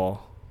fucking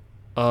wall.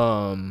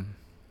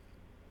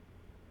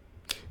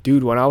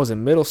 Dude, when I was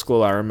in middle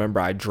school, I remember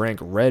I drank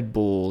Red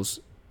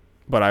Bulls,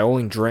 but I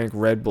only drank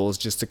Red Bulls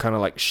just to kind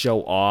of like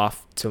show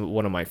off to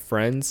one of my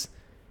friends.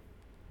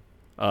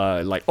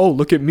 like, oh,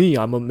 look at me,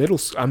 I'm in middle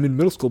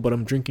school, but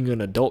I'm drinking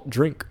an adult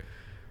drink,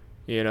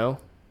 you know.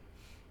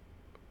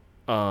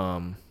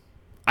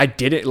 I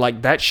didn't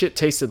like that shit.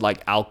 Tasted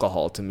like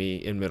alcohol to me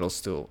in middle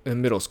school.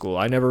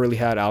 I never really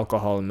had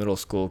alcohol in middle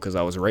school because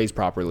I was raised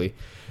properly.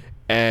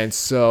 And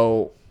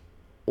so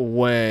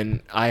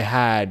when I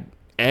had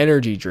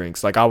energy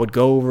drinks, like I would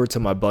go over to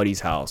my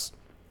buddy's house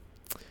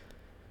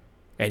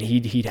and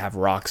he'd have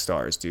rock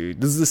stars, dude.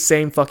 This is the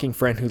same fucking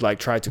friend who like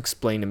tried to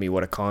explain to me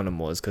what a condom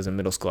was, because in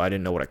middle school I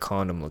didn't know what a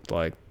condom looked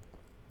like.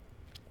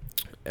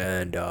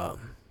 And I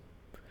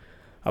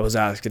was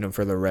asking him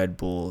for the Red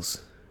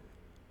Bulls.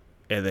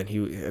 And then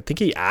I think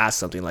he asked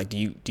something like, do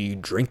you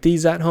drink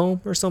these at home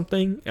or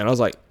something? And I was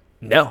like,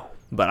 no,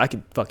 but I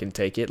could fucking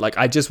take it. Like,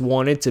 I just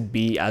wanted to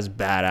be as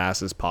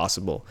badass as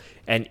possible.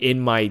 And in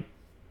my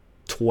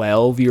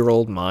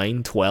 11-year-old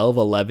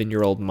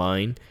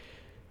mind,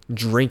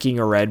 drinking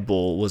a Red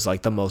Bull was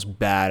like the most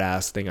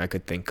badass thing I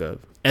could think of.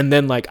 And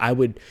then like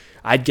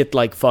I'd get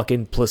like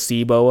fucking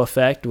placebo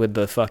effect with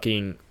the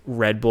fucking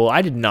Red Bull.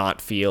 I did not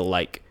feel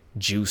like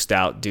juiced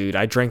out, dude.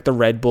 I drank the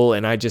Red Bull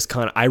and I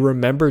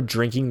remember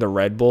drinking the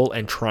Red Bull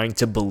and trying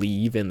to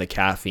believe in the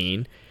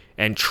caffeine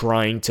and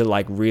trying to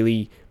like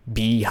really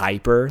be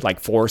hyper, like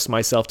force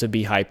myself to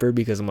be hyper,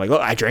 because I'm like, oh,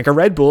 I drank a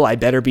Red Bull, I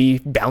better be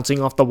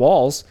bouncing off the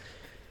walls.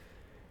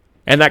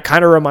 And that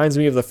kind of reminds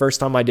me of the first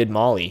time I did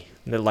Molly.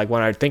 Like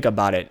when I think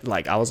about it,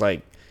 like I was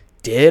like,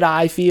 did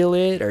I feel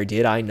it or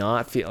did I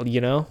not feel,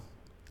 you know?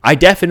 I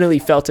definitely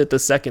felt it the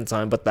second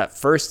time, but that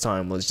first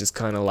time was just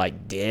kind of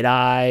like, did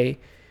I?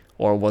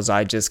 Or was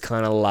I just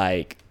kind of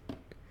like,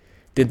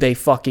 did they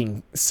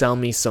fucking sell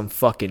me some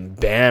fucking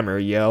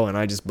bammer, yo? And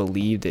I just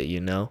believed it, you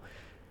know?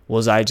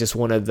 Was I just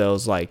one of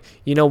those, like,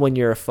 you know, when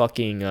you're a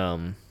fucking,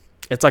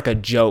 it's like a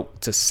joke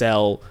to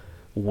sell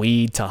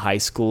weed to high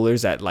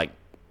schoolers at like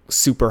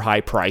super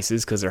high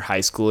prices because they're high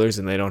schoolers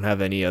and they don't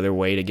have any other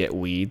way to get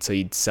weed. So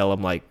you'd sell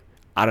them like,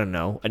 I don't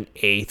know, an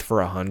eighth for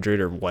 $100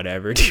 or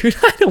whatever, dude.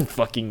 I don't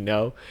fucking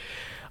know.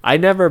 I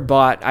never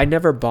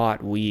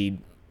bought weed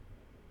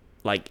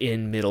like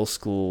in middle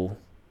school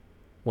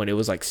when it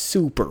was like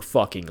super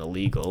fucking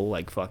illegal.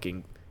 Like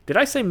fucking, did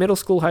I say middle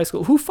school, high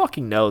school? Who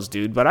fucking knows,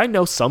 dude? But I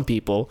know some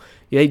people,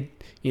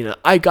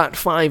 I got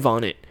 5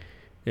 on it.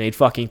 And they'd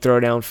fucking throw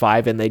down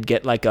 5 and they'd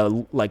get like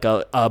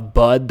a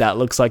bud that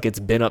looks like it's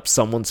been up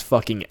someone's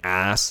fucking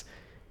ass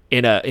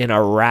in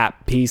a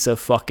wrap piece of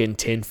fucking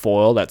tin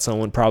foil that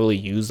someone probably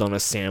used on a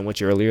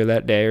sandwich earlier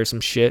that day or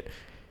some shit.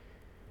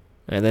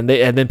 And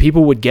then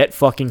people would get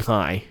fucking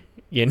high,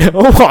 you know,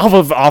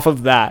 off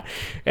of that.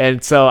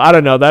 And so I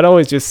don't know, that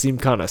always just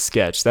seemed kind of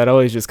sketch. That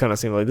always just kind of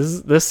seemed like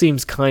this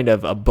seems kind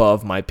of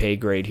above my pay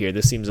grade here.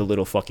 This seems a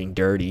little fucking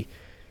dirty.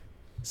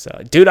 So,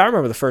 dude, I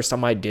remember the first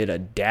time I did a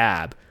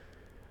dab.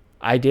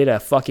 I did a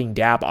fucking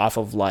dab off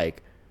of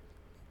like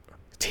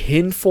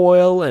tin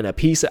foil and a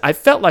piece of, I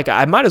felt like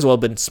I might as well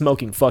have been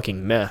smoking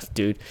fucking meth,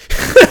 dude.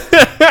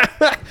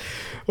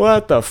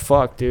 What the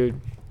fuck, dude?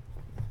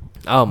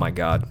 Oh my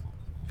god.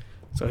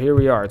 So here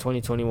we are,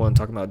 2021,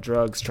 talking about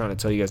drugs, trying to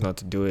tell you guys not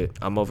to do it.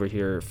 I'm over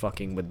here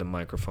fucking with the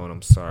microphone.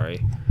 I'm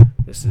sorry.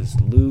 This is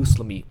loose.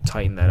 Let me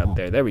tighten that up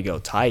there. There we go.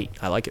 Tight.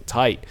 I like it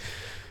tight.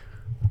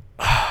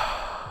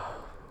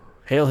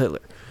 Hail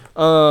Hitler.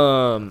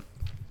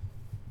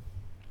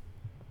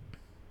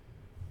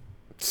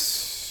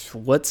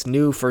 What's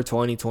new for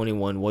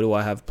 2021? What do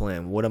I have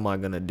planned? What am I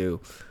gonna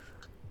do?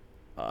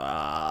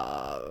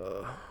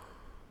 I've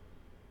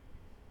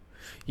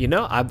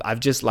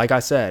just, like I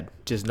said,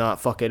 just not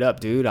fuck it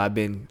up, dude. I've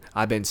been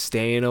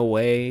staying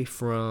away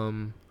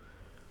from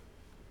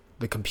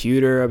the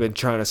computer. I've been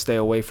trying to stay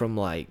away from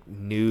like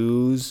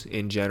news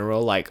in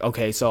general. Like,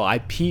 okay, so I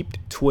peeped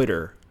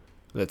Twitter,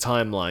 the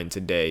timeline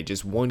today,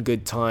 just one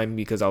good time,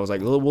 because I was like,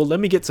 well, let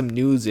me get some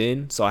news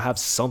in so I have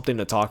something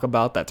to talk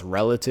about that's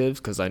relative,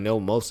 because I know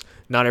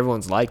not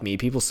everyone's like me.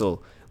 People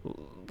still,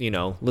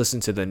 listen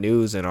to the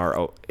news and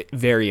are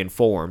very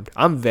informed.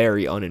 I'm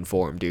very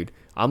uninformed, dude.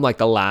 I'm like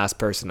the last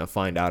person to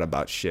find out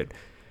about shit.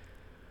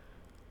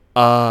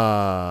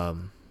 So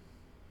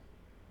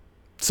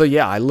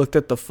yeah, I looked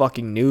at the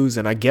fucking news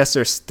and I guess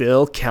they're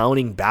still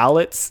counting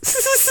ballots.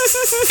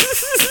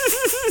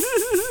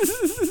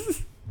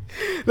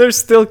 They're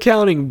still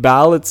counting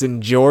ballots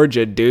in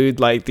Georgia, dude.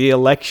 Like, the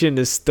election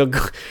is still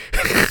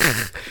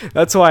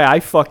That's why I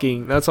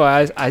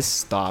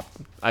stopped.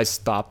 I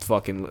stopped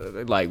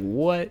fucking, like,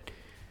 what?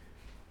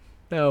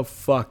 No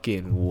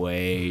fucking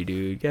way,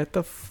 dude. Get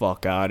the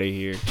fuck out of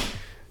here.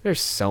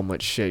 There's so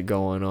much shit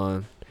going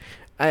on.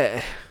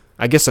 I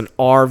guess an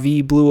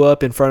RV blew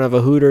up in front of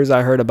a Hooters.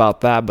 I heard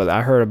about that, but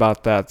I heard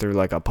about that through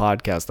like a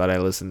podcast that I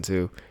listened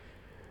to.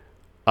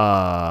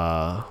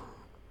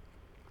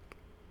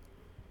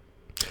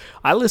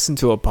 I listened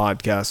to a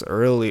podcast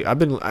early. I've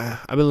been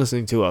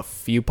listening to a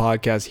few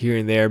podcasts here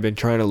and there. I've been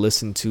trying to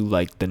listen to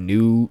like the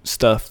new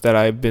stuff that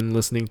I've been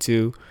listening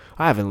to.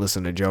 I haven't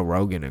listened to Joe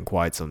Rogan in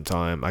quite some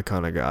time. I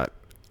kind of got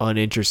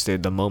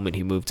uninterested the moment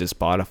he moved to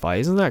Spotify.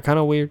 Isn't that kind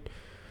of weird?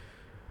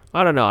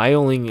 I don't know. I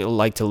only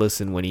like to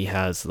listen when he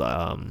has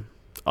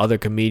other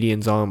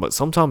comedians on, but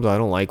sometimes I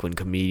don't like when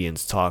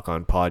comedians talk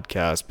on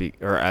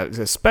podcasts,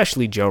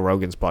 especially Joe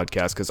Rogan's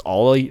podcast, because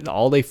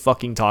all they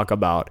fucking talk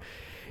about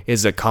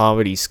is the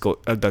comedy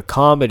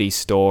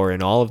store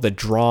and all of the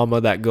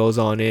drama that goes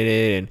on in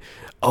it. And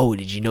oh,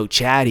 did you know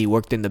Chad? He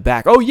worked in the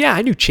back. Oh yeah,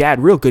 I knew Chad.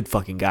 Real good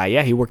fucking guy.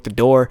 Yeah, he worked the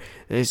door.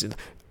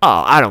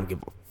 I don't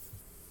give a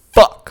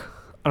fuck.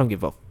 I don't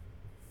give a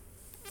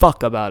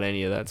fuck about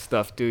any of that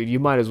stuff, dude. You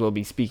might as well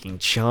be speaking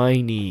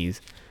Chinese.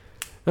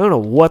 I don't know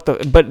what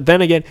but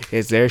then again,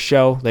 it's their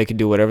show. They can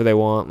do whatever they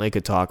want. They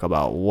could talk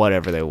about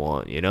whatever they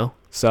want, you know?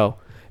 So,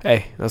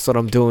 hey, that's what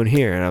I'm doing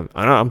here. And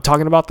I'm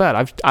talking about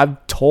that.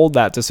 I've told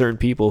that to certain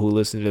people who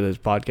listen to this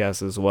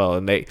podcast as well.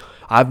 And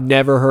I've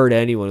never heard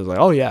anyone who's like,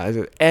 oh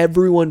yeah,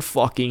 everyone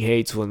fucking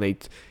hates when they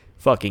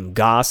fucking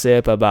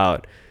gossip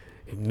about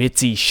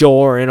Mitzi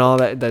Shore and all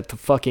that the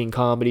fucking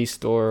comedy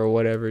store or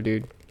whatever,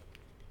 dude.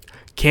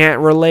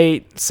 Can't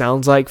relate.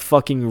 Sounds like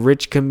fucking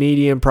rich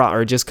comedian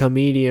or just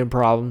comedian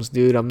problems,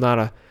 dude.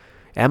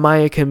 Am I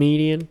a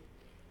comedian?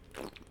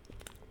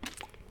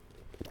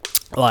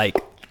 Like,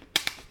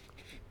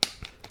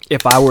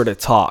 if I were to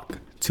talk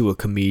to a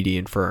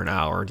comedian for an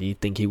hour, do you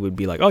think he would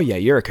be like, oh yeah,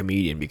 you're a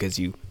comedian because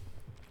you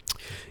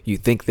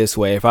think this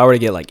way? If I were to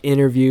get like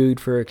interviewed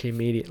for a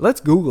comedian,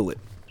 let's Google it.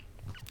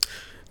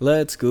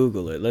 Let's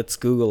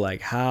Google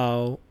like,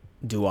 how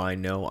do I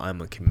know I'm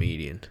a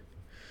comedian?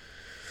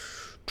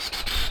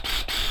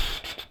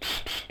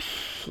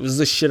 This is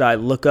the shit I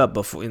look up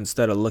before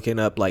instead of looking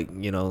up like,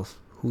 you know,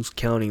 who's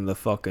counting the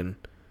fucking.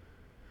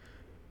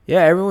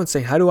 Yeah, everyone's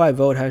saying, how do I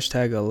vote?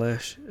 Hashtag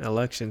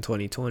election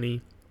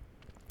 2020.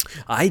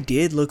 I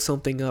did look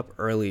something up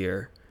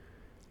earlier.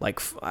 Like,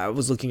 I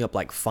was looking up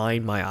like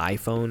Find My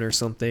iPhone or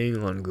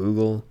something on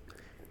Google.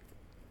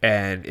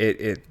 And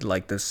it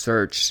like the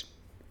search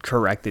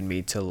corrected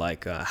me to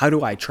like, how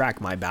do I track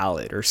my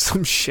ballot or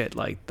some shit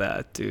like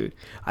that, dude.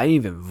 I didn't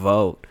even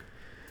vote.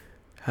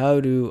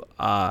 How do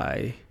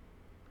I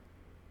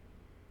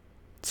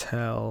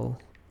tell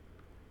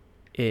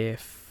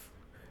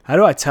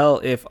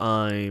if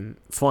I'm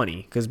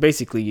funny? Because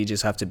basically you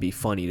just have to be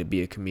funny to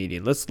be a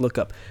comedian. Let's look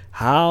up,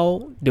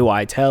 how do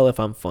I tell if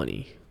I'm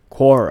funny?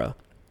 Quora.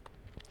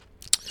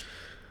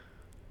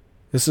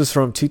 This is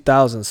from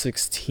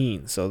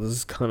 2016, so this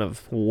is kind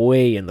of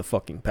way in the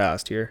fucking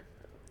past here.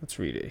 Let's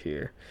read it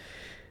here.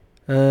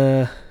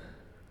 Oh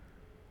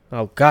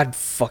god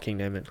fucking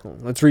damn it. Hold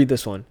on. Let's read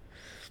this one.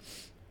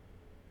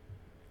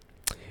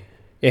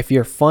 If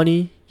you're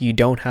funny, you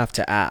don't have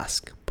to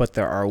ask, but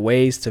there are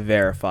ways to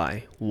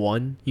verify.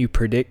 1, you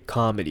predict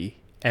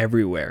comedy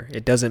everywhere.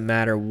 It doesn't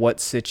matter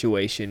what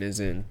situation is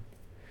in.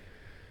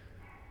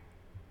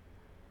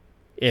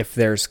 If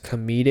there's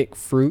comedic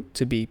fruit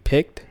to be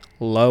picked,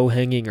 low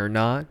hanging or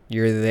not,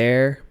 you're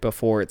there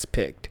before it's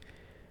picked.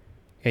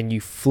 And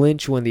you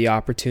flinch when the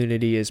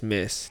opportunity is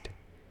missed.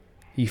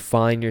 You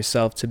find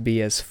yourself to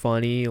be as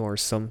funny or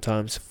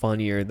sometimes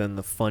funnier than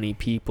the funny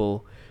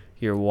people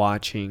you're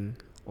watching.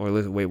 Or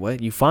wait,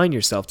 what? You find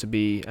yourself to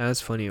be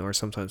as funny or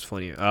sometimes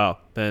funnier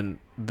than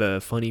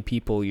the funny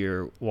people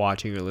you're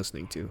watching or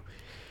listening to.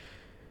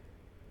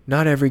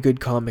 Not every good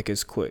comic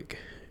is quick.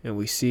 And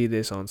we see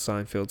this on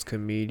Seinfeld's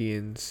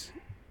Comedians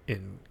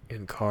in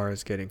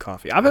Cars Getting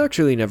Coffee. I've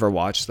actually never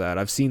watched that.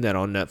 I've seen that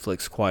on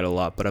Netflix quite a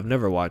lot, but I've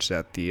never watched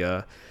that.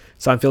 The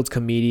Seinfeld's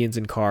Comedians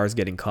in Cars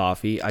Getting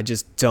Coffee. I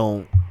just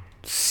don't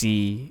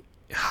see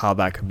how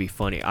that could be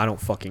funny. I don't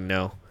fucking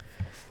know.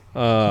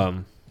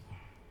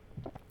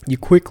 You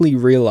quickly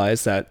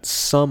realize that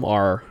some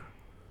are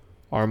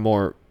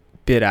more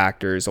bit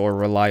actors or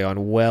rely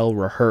on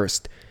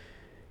well-rehearsed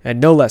and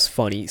no less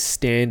funny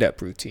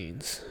stand-up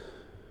routines.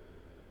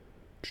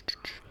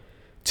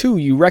 2,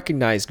 you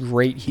recognize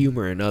great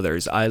humor in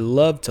others. I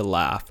love to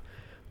laugh,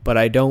 but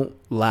I don't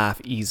laugh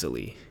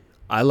easily.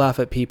 I laugh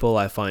at people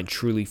I find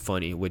truly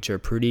funny, which are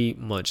pretty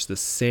much the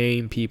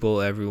same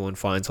people everyone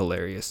finds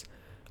hilarious.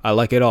 I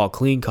like it all.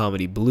 Clean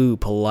comedy, blue,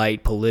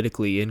 polite,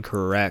 politically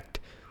incorrect,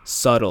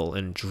 subtle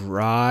and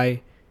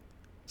dry,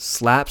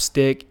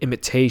 slapstick,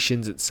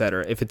 imitations,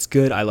 etc. If it's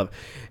good, I love it.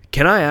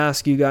 Can I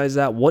ask you guys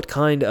that? What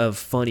kind of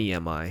funny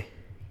am I?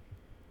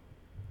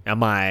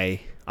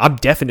 I'm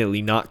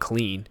definitely not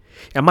clean.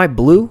 Am I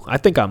blue? I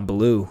think I'm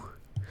blue.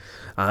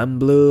 I'm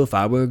blue. If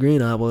I were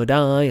green, I would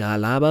die.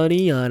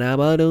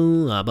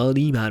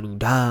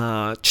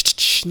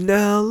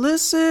 Now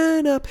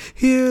listen up.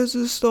 Here's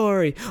a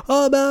story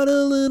about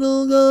a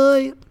little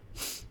guy.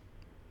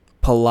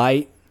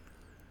 Polite.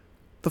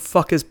 The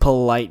fuck is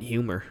polite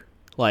humor?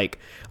 Like,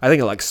 I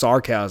think of like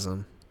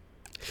sarcasm.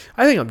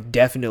 I think I'm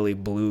definitely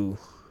blue.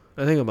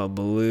 I think I'm a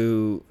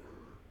blue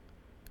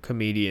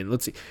comedian.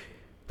 Let's see.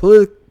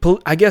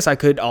 I guess I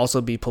could also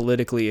be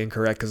politically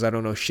incorrect because I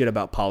don't know shit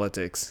about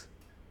politics.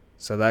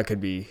 So that could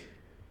be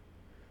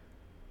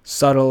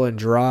subtle and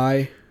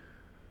dry.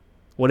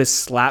 What is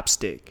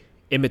slapstick?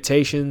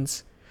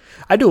 Imitations.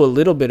 I do a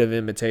little bit of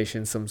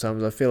imitations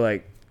sometimes. I feel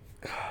like,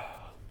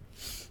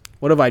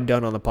 what have I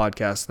done on the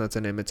podcast that's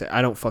an imitation?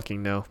 I don't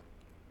fucking know.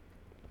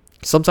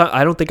 Sometimes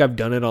I don't think I've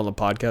done it on the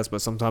podcast,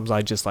 but sometimes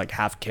I just like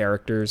have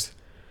characters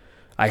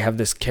I have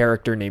this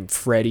character named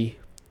Freddy,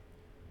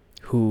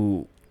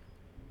 who,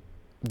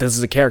 this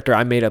is a character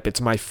I made up.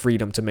 It's my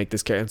freedom to make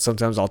this character. And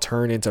sometimes I'll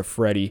turn into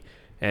Freddy.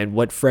 And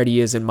what Freddy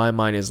is in my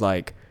mind is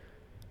like,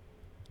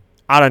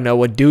 I don't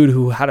know, a dude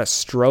who had a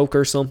stroke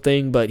or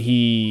something, but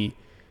he's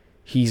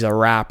a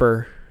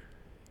rapper.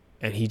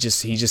 And he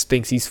just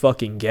thinks he's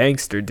fucking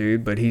gangster,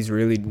 dude. But he's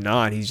really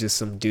not. He's just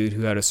some dude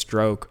who had a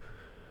stroke.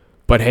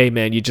 But hey,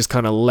 man, you just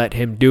kind of let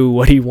him do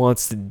what he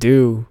wants to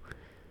do.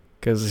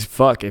 Because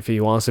fuck, if he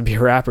wants to be a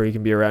rapper, he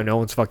can be a rapper. No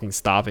one's fucking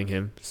stopping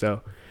him.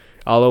 So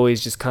I'll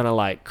always just kind of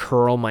like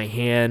curl my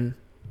hand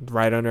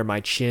right under my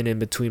chin in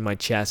between my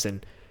chest.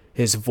 And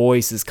his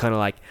voice is kind of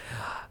like,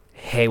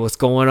 hey, what's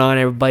going on,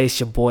 everybody? It's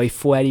your boy,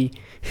 Freddy.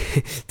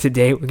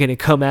 Today we're going to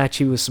come at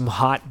you with some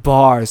hot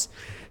bars.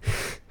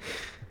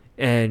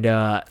 And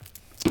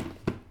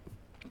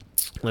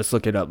let's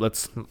look it up.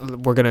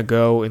 We're going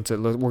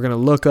to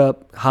look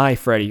up, hi,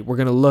 Freddy. We're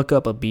going to look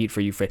up a beat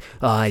for you, Freddy.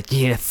 Oh,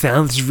 yeah,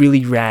 sounds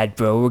really rad,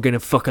 bro. We're going to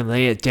fucking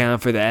lay it down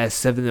for the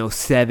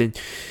S707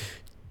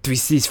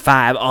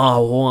 365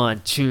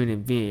 R1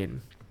 tuning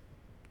in.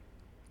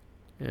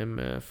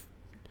 MF.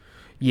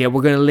 Yeah,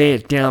 we're going to lay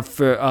it down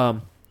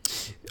for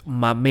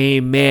my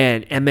main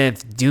man,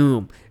 MF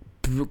Doom.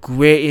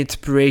 Great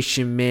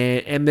inspiration,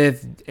 man.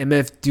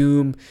 MF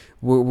Doom.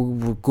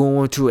 We're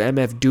going to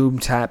MF Doom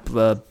type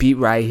beat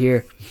right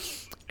here,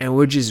 and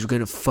we're just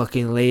gonna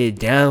fucking lay it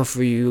down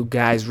for you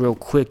guys real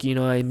quick. You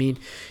know what I mean?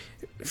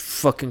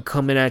 Fucking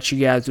coming at you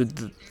guys with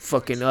the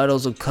fucking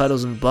uddles and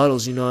cuddles and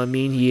buttles. You know what I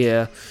mean?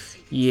 Yeah.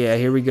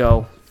 Here we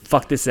go.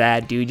 Fuck this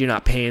ad, dude. You're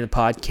not paying the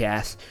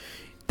podcast.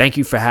 Thank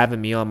you for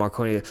having me on,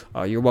 Marconi.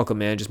 You're welcome,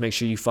 man. Just make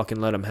sure you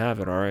fucking let him have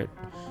it. All right.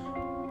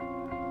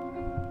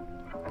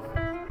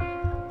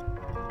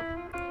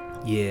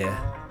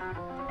 Yeah.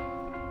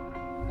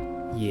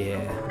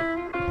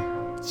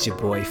 It's your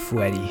boy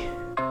Freddy.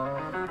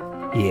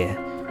 Yeah.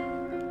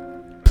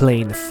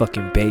 Playing the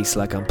fucking bass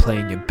like I'm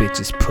playing your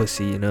bitch's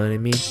pussy, you know what I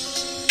mean?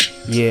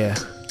 Yeah.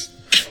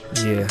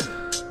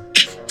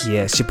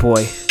 It's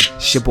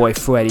your boy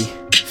Freddy,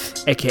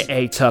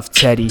 aka Tough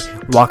Teddy.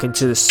 Walking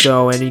to the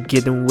store and he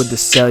getting with the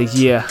celly,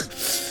 yeah.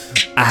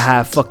 I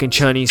have fucking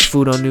Chinese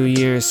food on New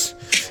Year's.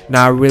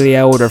 Not really,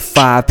 I order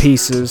 5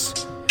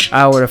 pieces.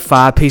 I order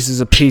 5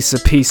 pieces of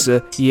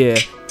pizza, yeah.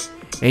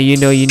 And you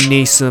know you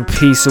need some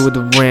pizza with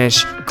the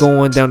ranch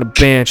going down the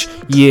bench,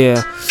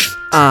 yeah.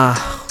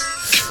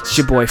 It's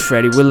your boy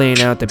Freddy. We're laying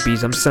out the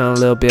beats. I'm sounding a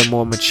little bit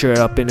more mature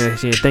up in it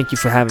here. Thank you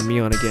for having me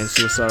on again,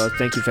 Suicidal.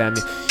 Thank you for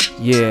having me.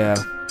 Yeah.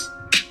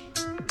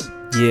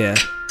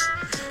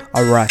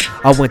 Alright.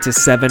 I went to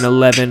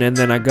 7-Eleven and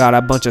then I got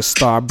a bunch of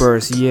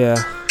Starburst, yeah.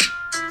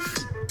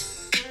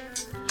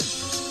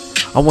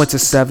 I went to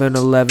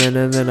 7-Eleven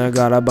and then I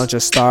got a bunch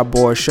of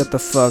Starboy. Shut the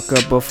fuck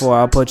up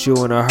before I put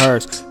you in a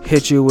hearse.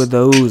 Hit you with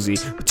the Uzi.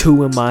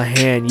 2 in my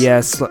hand,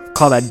 yes.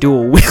 Call that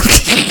dual wheel.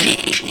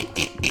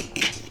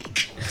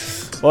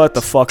 What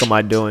the fuck am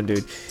I doing,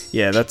 dude?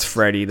 Yeah, that's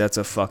Freddy. That's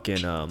a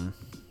fucking,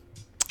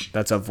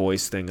 that's a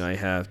voice thing I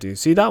have, dude.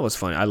 See, that was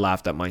funny. I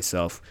laughed at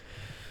myself.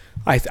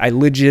 I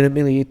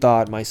legitimately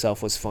thought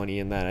myself was funny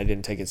in that. I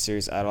didn't take it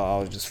serious at all.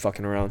 I was just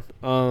fucking around.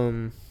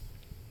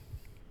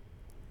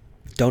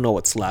 Don't know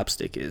what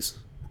slapstick is.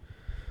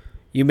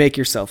 You make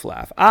yourself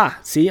laugh.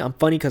 See, I'm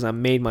funny because I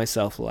made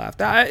myself laugh.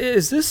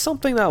 Is this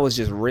something that was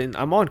just written?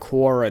 I'm on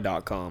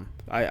Quora.com.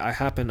 I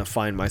happen to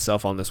find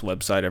myself on this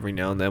website every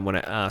now and then when I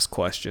ask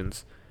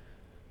questions.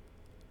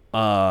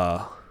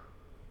 That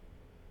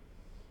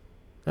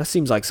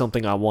seems like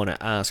something I want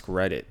to ask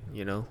Reddit,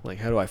 you know? Like,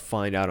 how do I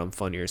find out I'm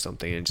funny or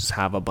something and just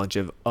have a bunch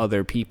of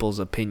other people's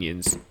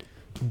opinions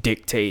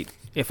dictate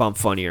if I'm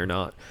funny or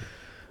not?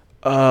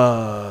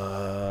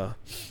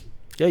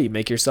 Yeah, you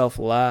make yourself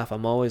laugh.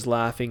 I'm always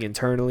laughing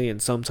internally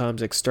and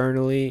sometimes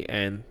externally,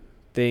 and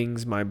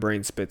things my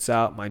brain spits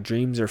out. My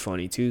dreams are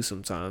funny too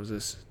sometimes.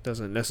 This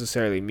doesn't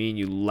necessarily mean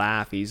you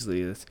laugh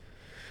easily.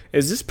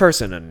 Is this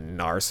person a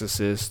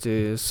narcissist?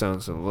 This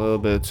sounds a little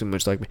bit too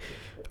much like me.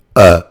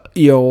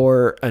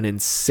 You're an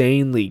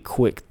insanely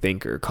quick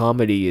thinker.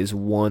 Comedy is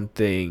one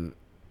thing,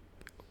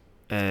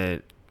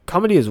 and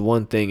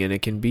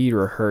it can be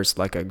rehearsed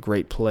like a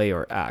great play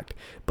or act,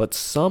 but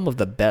some of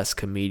the best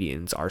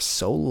comedians are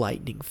so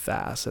lightning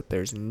fast that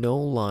there's no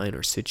line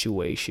or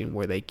situation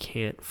where they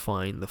can't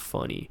find the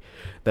funny.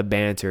 The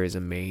banter is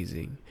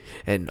amazing,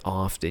 and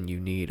often you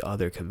need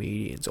other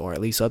comedians, or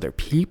at least other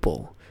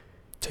people,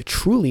 to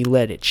truly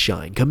let it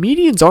shine.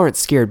 Comedians aren't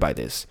scared by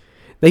this.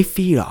 They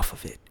feed off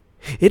of it.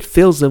 It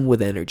fills them with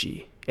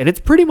energy, and it's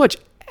pretty much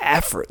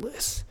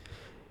effortless.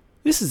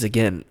 This is,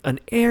 again,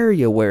 an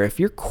area where if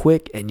you're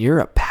quick and you're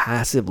a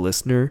passive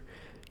listener,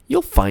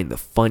 you'll find the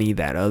funny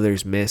that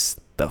others miss,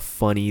 the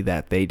funny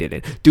that they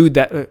didn't. Dude,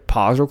 that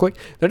pause real quick.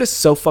 That is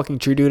so fucking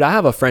true, dude. I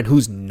have a friend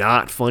who's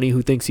not funny,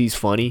 who thinks he's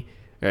funny.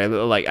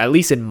 Like, at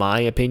least in my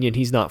opinion,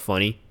 he's not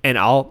funny. And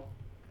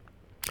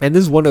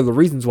this is one of the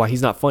reasons why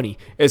he's not funny,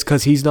 is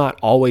because he's not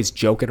always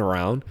joking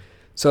around.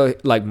 So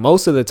like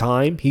most of the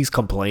time he's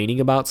complaining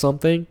about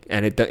something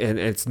and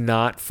it's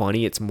not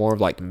funny. It's more of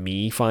like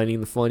me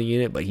finding the funny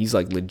in it, but he's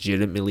like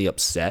legitimately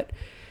upset.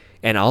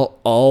 And I'll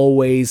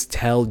always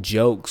tell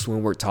jokes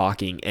when we're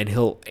talking, and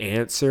he'll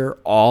answer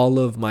all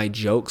of my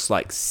jokes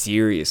like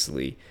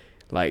seriously.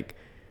 Like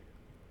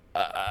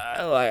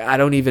I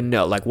don't even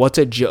know. Like, what's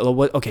a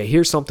joke? Okay,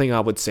 here's something I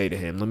would say to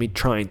him. Let me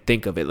try and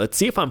think of it. Let's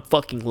see if I'm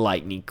fucking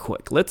lightning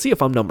quick. Let's see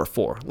if I'm number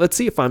 4. Let's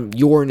see if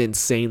you're an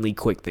insanely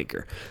quick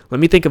thinker.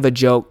 Let me think of a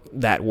joke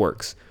that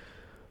works.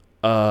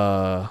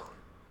 I'm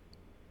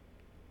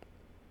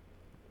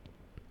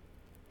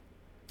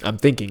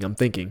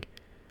thinking.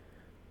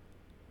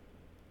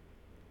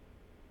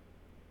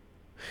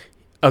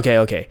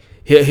 Okay.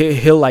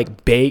 He'll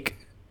like bake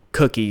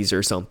cookies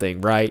or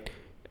something, right?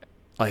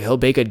 Like he'll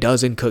bake a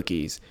dozen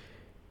cookies,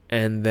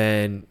 and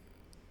then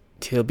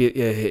he'll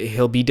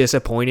be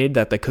disappointed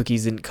that the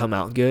cookies didn't come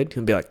out good.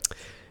 He'll be like,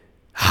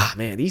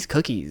 man, these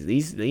cookies,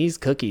 these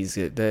cookies,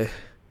 they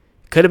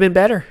could have been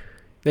better.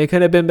 They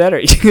could have been better,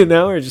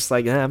 or just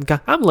like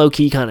I'm low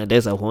key kind of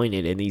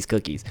disappointed in these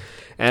cookies,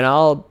 and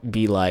I'll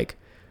be like,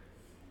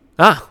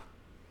 well,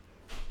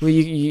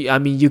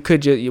 you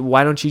could just,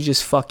 why don't you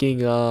just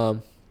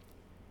fucking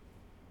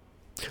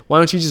why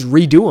don't you just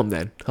redo them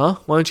then, huh?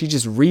 Why don't you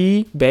just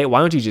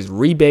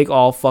rebake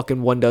all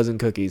fucking 1 dozen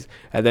cookies?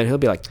 And then he'll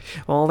be like,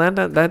 well,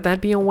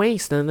 that'd be a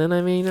waste. And then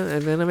I'll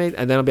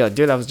be like,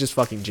 dude, I was just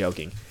fucking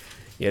joking,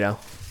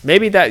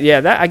 Maybe that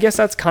I guess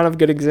that's kind of a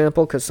good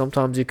example, because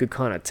sometimes you could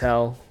kind of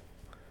tell,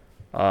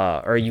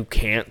 or you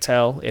can't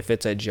tell if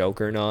it's a joke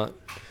or not.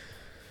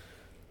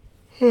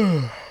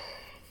 I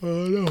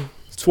don't know.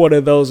 It's one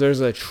of those,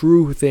 there's a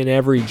truth in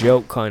every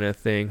joke kind of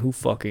thing. Who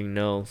fucking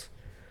knows?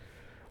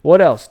 What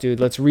else, dude?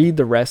 Let's read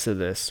the rest of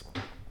this.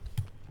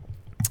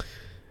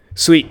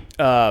 Sweet.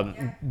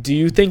 Do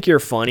you think you're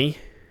funny?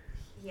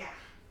 Yeah.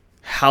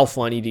 How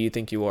funny do you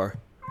think you are?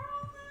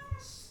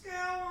 Scale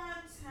 1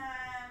 to 10.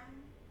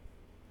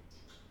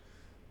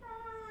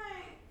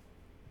 Like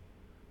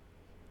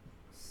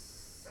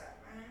 7.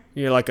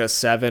 You're like a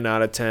 7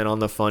 out of 10 on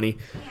the funny.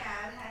 Yeah,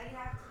 you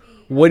have to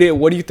be.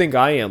 What do you think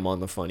I am on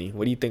the funny?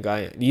 What do you think I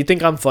am? Do you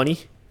think I'm funny?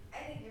 I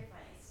think you're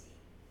funny, Steve.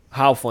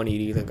 How funny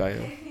do you think I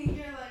am? I think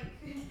you're like.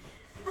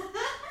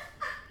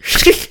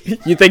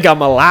 You think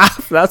I'm a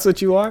laugh? That's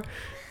what you are?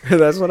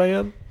 That's what I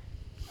am?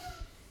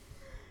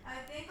 I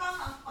think on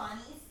the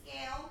funny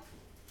scale,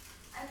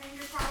 I think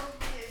you're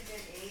probably a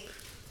good 8.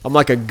 I'm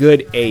like a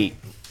good 8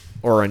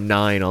 or a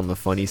 9 on the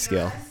funny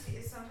scale.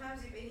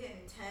 Sometimes you be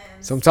hitting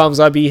 10s. Sometimes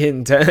I be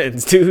hitting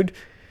 10s, dude.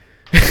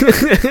 I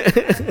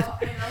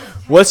know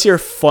What's your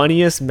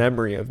funniest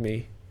memory of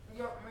me?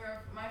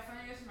 my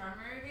funniest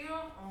memory of you?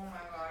 Oh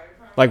my god.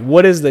 Like,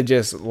 what is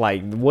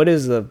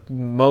the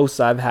most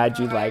I've had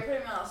you like,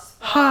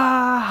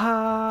 ha,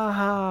 ha,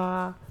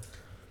 ha,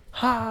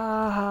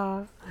 ha,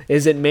 ha.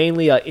 Is it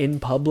mainly a in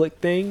public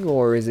thing,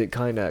 or is it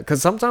kind of,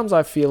 because sometimes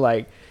I feel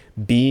like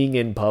being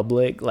in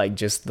public, like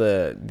just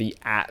the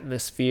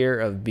atmosphere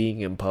of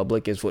being in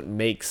public is what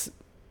makes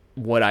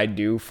what I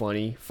do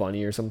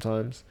funnier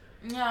sometimes.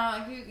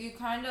 Yeah, like you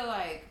kind of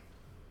like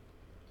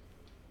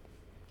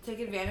take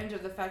advantage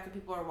of the fact that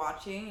people are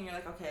watching, and you're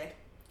like, okay,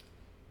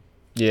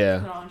 Yeah.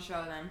 put on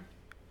show then.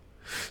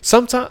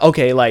 Sometimes,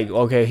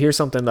 here's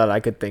something that I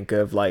could think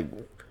of. Like,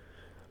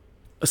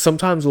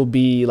 sometimes we'll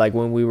be like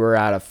when we were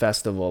at a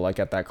festival, like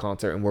at that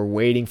concert, and we're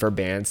waiting for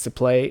bands to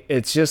play.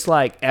 It's just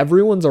like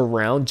everyone's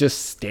around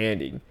just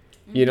standing,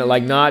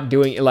 like not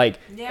doing like.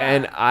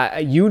 Yeah.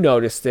 And you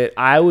noticed it.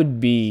 I would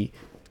be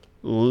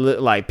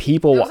like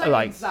people It was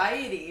like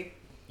anxiety.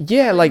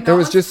 yeah, like there no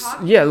was one's just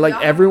talking, yeah, we're like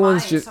not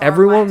everyone's lying, just so our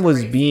everyone minds are was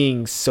racing.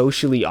 being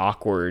socially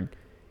awkward,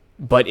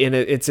 but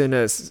it's in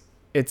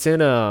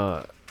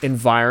a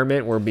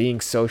environment where being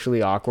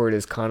socially awkward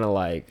is kind of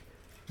like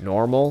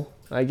normal,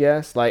 I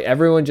guess. Like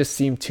everyone just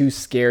seemed too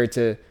scared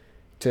to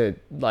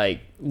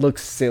like look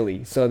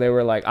silly, so they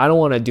were like, I don't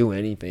want to do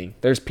anything.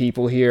 There's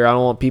people here. I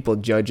don't want people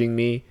judging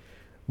me.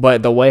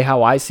 But the way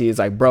how I see it is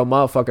like, bro,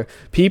 motherfucker,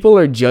 people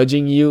are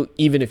judging you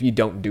even if you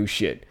don't do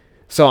shit.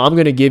 So I'm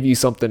gonna give you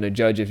something to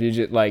judge if you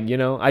just like,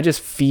 I just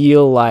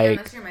feel Yeah, like,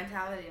 that's your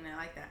mentality, and I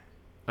like that.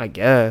 I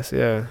guess,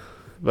 yeah.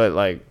 But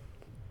like,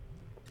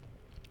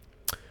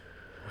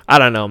 I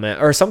don't know, man.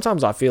 Or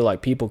sometimes I feel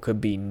like people could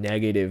be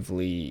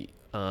negatively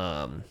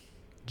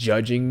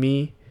judging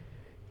me,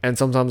 and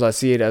sometimes I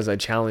see it as a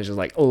challenge. It's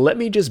like, oh, let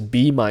me just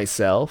be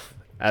myself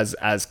as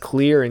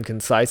clear and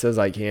concise as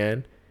I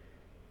can,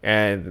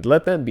 and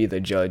let them be the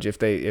judge if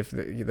they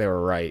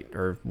were right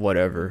or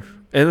whatever.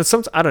 And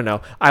sometimes, I don't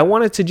know. I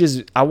want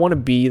to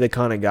be the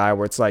kind of guy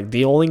where it's like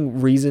the only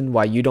reason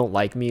why you don't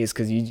like me is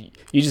because you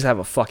just have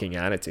a fucking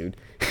attitude.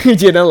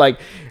 Like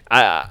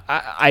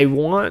I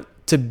want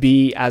to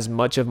be as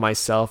much of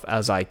myself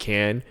as I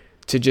can,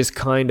 to just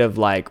kind of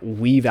like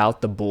weave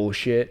out the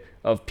bullshit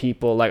of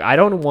people. Like I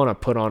don't want to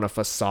put on a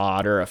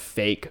facade or a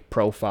fake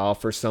profile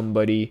for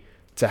somebody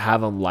to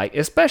have them like,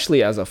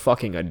 especially as a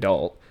fucking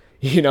adult.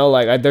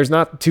 Like there's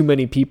not too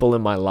many people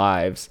in my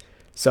lives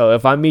So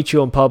if I meet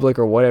you in public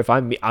or what, if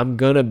I'm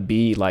gonna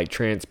be like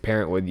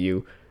transparent with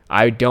you.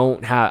 I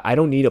don't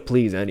need to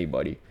please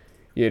anybody.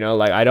 You know,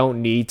 like I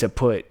don't need to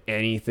put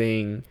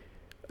anything,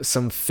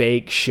 some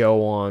fake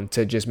show on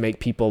to just make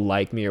people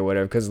like me or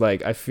whatever. Cause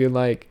like I feel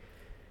like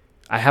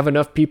I have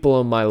enough people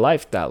in my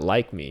life that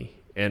like me,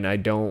 and I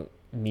don't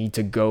need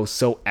to go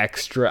so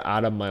extra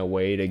out of my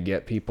way to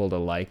get people to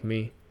like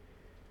me.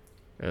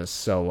 And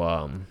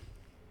so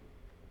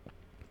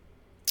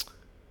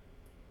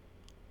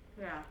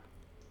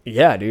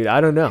yeah, dude, I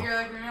don't know. You're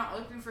like, we're not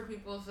looking for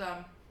people's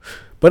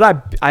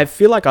But I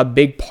feel like a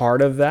big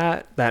part of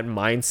that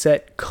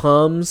mindset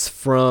comes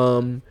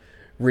from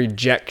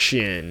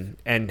rejection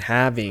and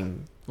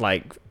having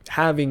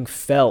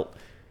felt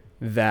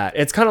that.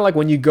 It's kind of like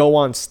when you go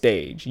on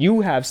stage,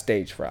 you have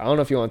stage fright. I don't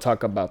know if you want to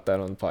talk about that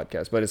on the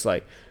podcast, but it's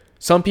like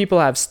some people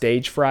have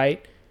stage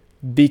fright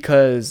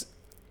because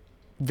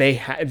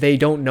they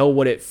don't know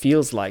what it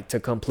feels like to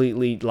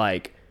completely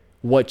like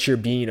what you're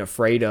being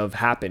afraid of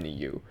happen to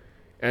you.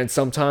 And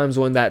sometimes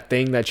when that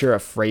thing that you're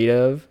afraid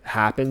of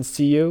happens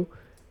to you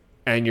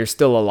and you're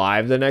still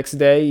alive the next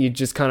day, you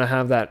just kind of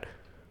have that,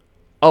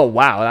 oh,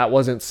 wow, that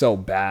wasn't so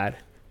bad,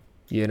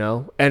 you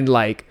know? And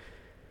like,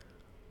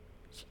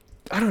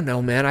 I don't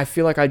know, man. I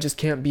feel like I just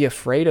can't be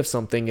afraid of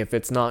something if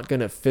it's not going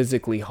to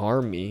physically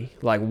harm me.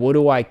 Like, what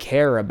do I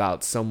care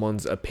about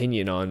someone's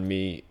opinion on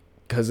me?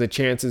 Because the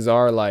chances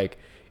are, like,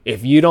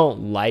 if you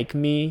don't like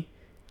me,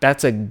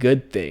 that's a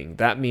good thing.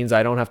 That means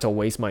I don't have to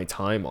waste my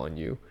time on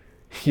you.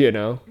 You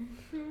know,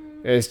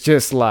 it's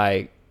just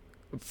like,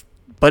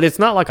 but it's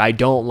not like I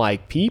don't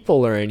like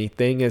people or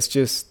anything. It's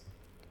just,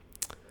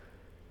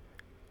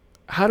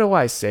 how do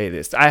I say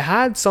this? I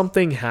had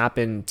something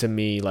happen to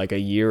me like a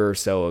year or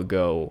so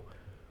ago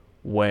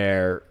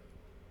where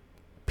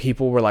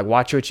people were like,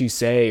 watch what you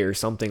say or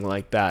something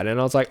like that. And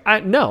I was like,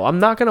 no, I'm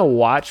not going to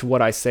watch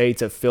what I say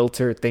to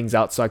filter things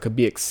out so I could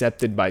be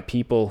accepted by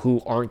people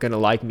who aren't going to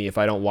like me if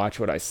I don't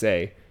watch what I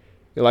say.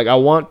 Like, I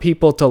want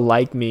people to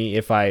like me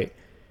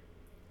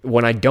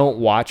when I don't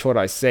watch what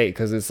I say,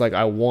 because it's like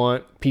I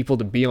want people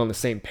to be on the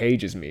same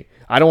page as me.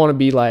 I don't want to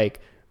be like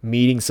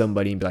meeting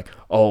somebody and be like,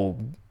 oh,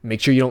 make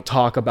sure you don't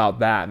talk about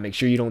that. Make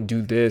sure you don't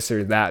do this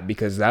or that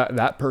because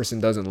that person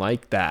doesn't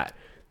like that.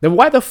 Then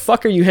why the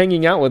fuck are you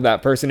hanging out with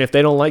that person if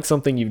they don't like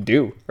something you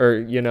do? Or,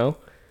 you know?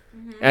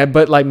 Mm-hmm.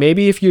 But like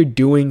maybe if you're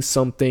doing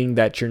something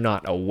that you're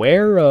not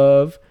aware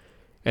of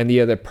and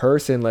the other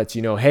person lets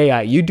you know,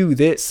 hey, you do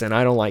this and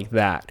I don't like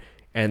that.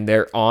 And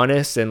they're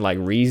honest and like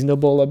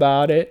reasonable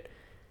about it.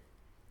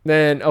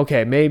 Then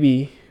okay,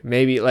 maybe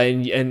like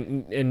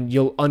and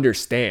you'll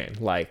understand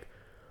like,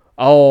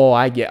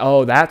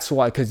 that's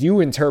why, because you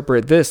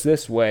interpret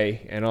this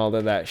way and all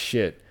of that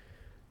shit.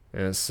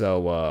 And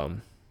so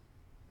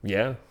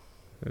yeah,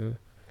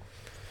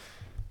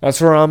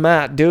 that's where I'm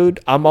at, dude.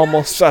 I'm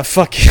almost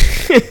fucking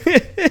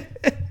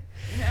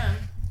yeah,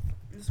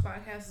 this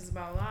podcast is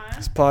about life.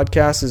 This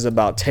podcast is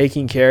about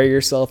taking care of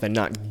yourself and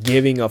not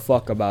giving a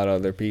fuck about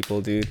other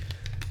people, dude.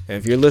 And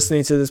if you're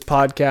listening to this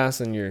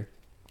podcast and you're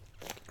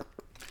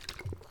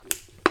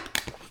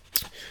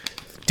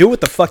do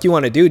what the fuck you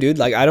want to do, dude.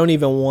 Like, I don't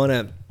even want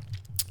to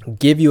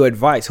give you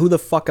advice. Who the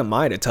fuck am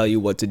I to tell you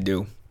what to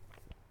do?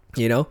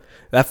 You know?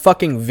 That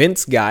fucking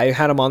Vince guy, I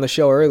had him on the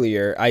show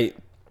earlier. I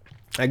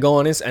go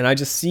on this and I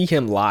just see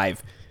him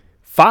live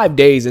 5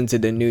 days into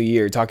the new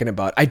year talking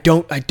about, I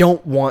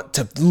don't want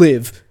to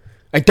live.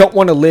 I don't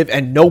want to live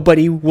and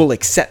nobody will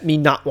accept me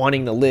not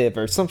wanting to live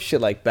or some shit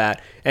like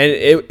that. And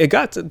it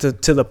got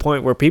to the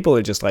point where people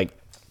are just like,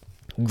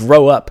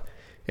 grow up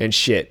and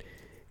shit.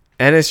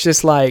 And it's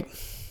just like,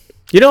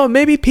 you know,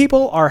 maybe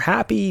people are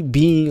happy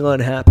being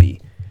unhappy.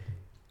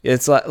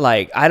 It's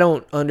like I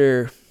don't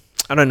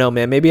know,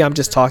 man. Maybe I'm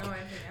just talking.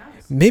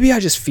 Maybe I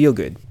just feel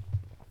good.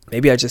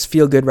 Maybe I just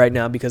feel good right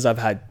now because I've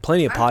had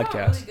plenty of podcasts.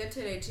 I felt really good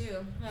today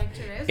too. Like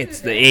today's it's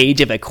the age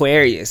of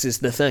Aquarius. It's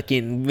the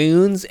fucking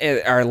moons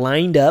are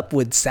lined up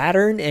with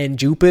Saturn and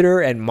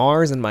Jupiter and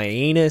Mars and my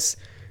anus,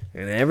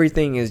 and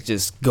everything is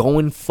just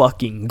going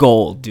fucking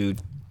gold, dude.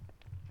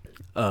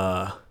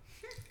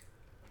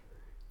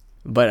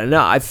 But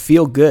no, I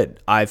feel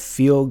good.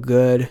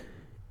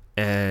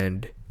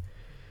 And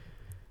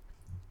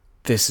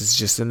this is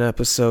just an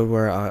episode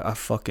where I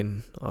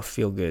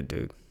feel good,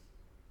 dude.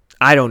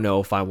 I don't know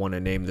if I want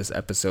to name this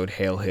episode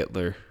Hail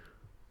Hitler.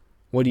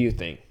 What do you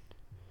think?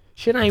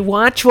 Should I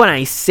watch what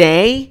I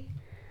say?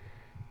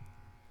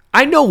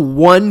 I know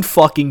one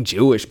fucking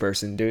Jewish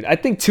person, dude. I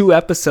think 2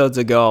 episodes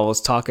ago I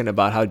was talking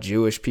about how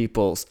Jewish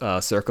people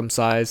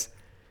circumcise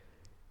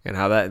and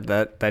how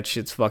that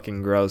shit's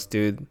fucking gross,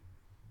 dude.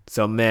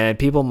 So, man,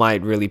 people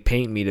might really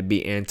paint me to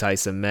be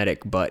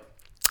anti-Semitic, but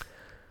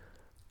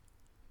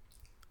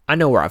I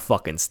know where I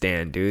fucking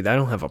stand, dude. I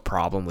don't have a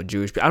problem with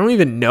Jewish people. I don't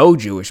even know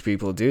Jewish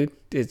people, dude.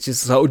 It's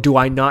just, so do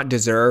I not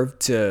deserve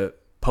to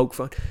poke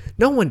fun?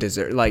 No one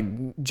deserves, like,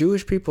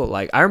 Jewish people,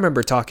 like, I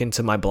remember talking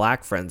to my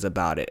black friends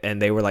about it, and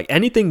they were like,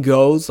 anything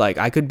goes. Like,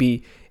 I could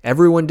be,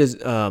 everyone does,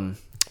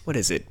 what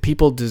is it?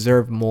 People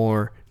deserve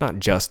more, not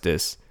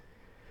justice.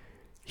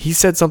 he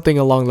said something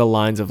along the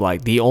lines of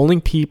like, the only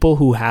people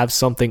who have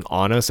something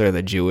on us are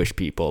the Jewish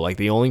people. Like,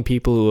 the only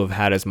people who have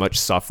had as much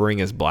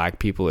suffering as black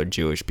people are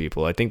Jewish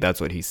people. I think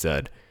that's what he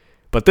said.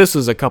 But this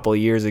was a couple of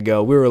years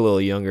ago. We were a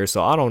little younger,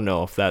 so I don't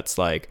know if that's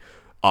like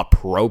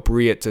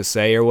appropriate to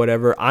say or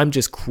whatever. I'm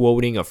just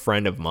quoting a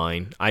friend of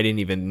mine. I didn't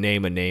even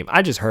name a name.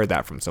 I just heard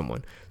that from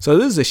someone. So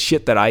this is the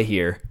shit that I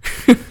hear.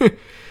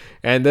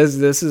 And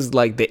this is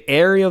like the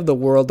area of the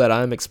world that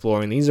I'm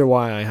exploring. These are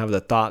why I have the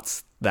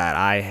thoughts that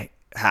I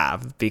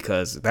have,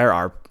 because there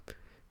are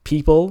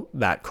people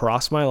that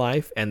cross my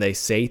life and they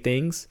say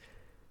things,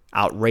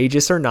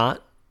 outrageous or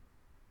not,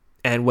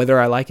 and whether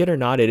I like it or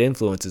not, it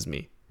influences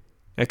me.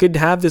 I could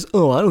have this,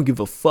 oh, I don't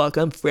give a fuck,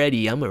 I'm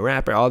Freddie, I'm a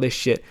rapper, all this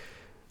shit.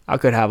 I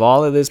could have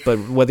all of this, but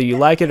whether you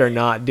like it or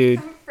not,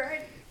 dude,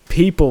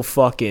 people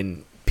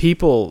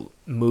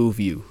move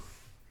you.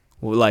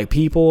 Like,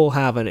 people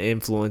have an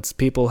influence,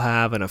 people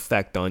have an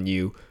effect on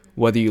you,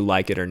 whether you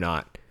like it or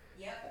not.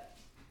 Yep.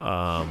 Yeah,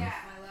 my love.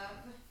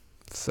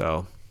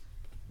 So.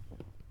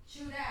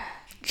 True that.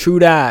 True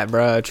that,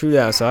 bro. True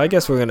that. So I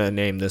guess we're gonna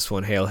name this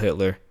one Hail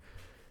Hitler.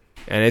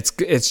 And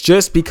it's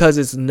just because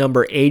it's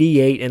number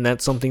 88, and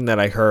that's something that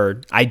I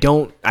heard. I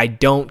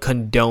don't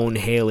condone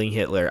hailing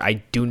Hitler.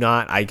 I do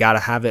not. I gotta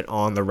have it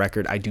on the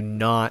record. I do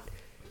not.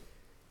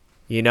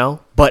 You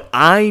know? But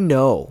I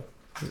know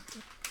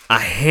a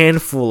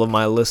handful of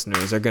my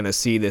listeners are gonna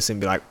see this and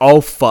be like, "Oh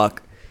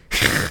fuck,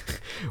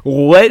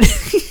 what?"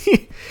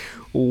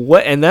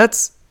 What? And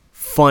that's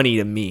funny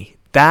to me.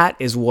 That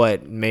is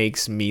what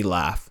makes me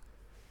laugh.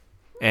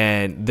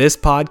 And this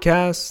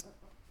podcast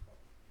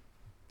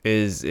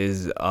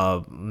is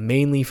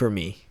mainly for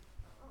me.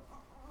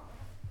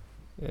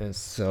 And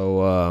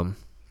so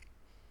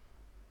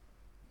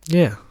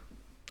yeah,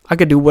 I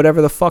could do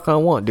whatever the fuck I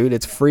want, dude.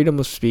 It's freedom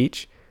of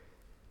speech.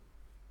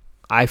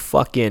 I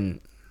fucking,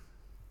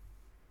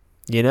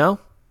 you know,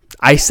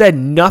 I said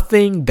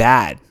nothing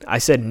bad. I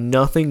said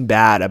nothing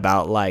bad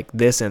about like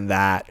this and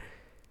that.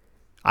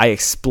 I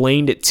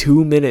explained it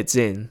 2 minutes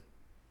in.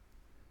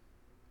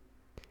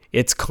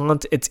 It's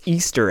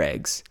Easter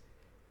eggs.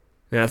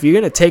 Now, if you're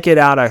going to take it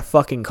out of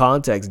fucking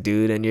context,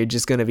 dude, and you're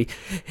just going to be,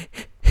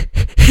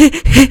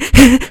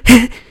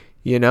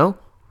 you know,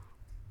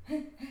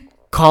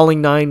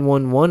 calling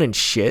 911 and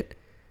shit,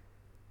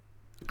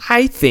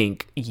 I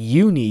think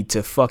you need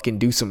to fucking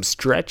do some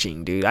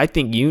stretching, dude. I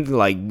think you,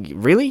 like,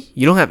 really?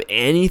 You don't have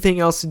anything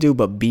else to do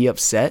but be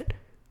upset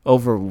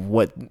over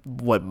what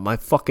my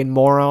fucking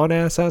moron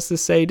ass has to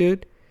say,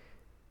 dude?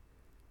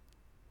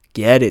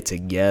 Get it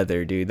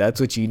together, dude.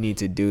 That's what you need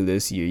to do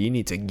this year. You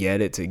need to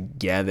get it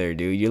together,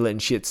 dude. You're letting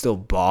shit still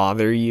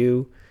bother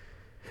you.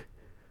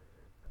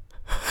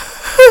 I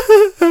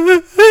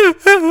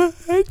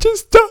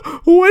just don't.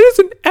 Why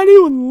doesn't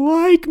anyone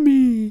like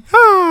me?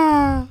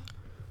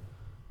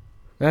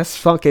 That's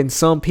fucking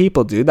some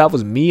people, dude. That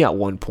was me at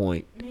one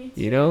point.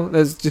 You know,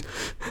 that's just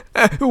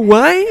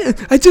why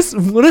I just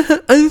wanna.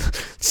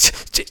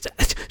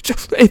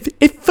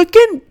 If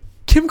fucking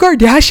Kim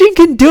Kardashian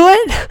can do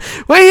it,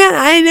 why can't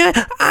I do it?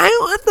 I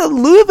want the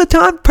Louis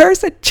Vuitton purse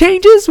that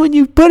changes when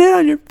you put it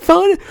on your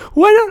phone.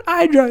 Why don't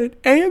I drive an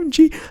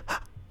AMG?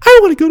 I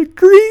want to go to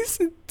Greece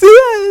and do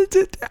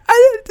it.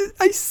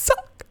 I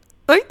suck.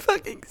 I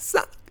fucking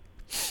suck.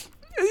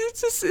 You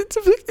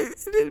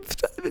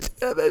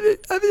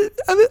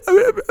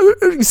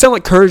sound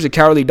like Courage the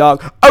Cowardly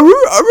Dog.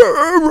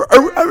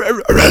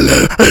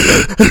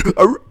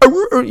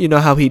 You know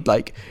how he'd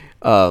like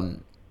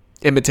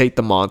imitate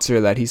the monster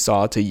that he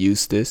saw to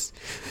Eustace.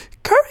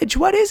 Courage,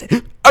 what is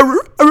it?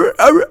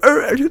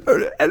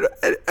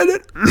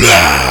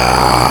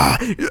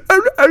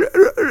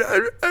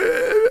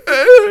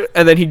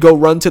 And then he'd go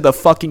run to the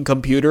fucking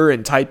computer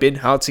and type in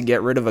how to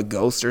get rid of a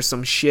ghost or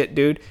some shit,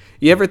 dude.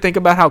 You ever think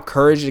about how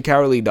Courage the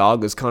Cowardly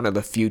Dog was kind of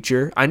the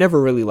future? I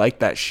never really liked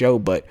that show,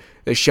 but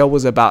the show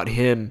was about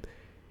him.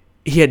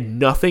 He had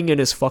nothing in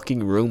his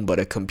fucking room but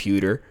a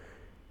computer,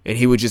 and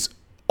he would just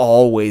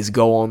always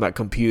go on that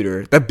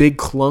computer, that big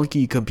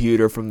clunky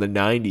computer from the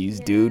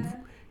 90s, dude.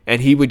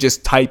 And he would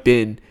just type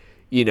in,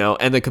 you know,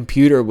 and the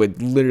computer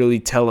would literally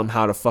tell him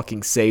how to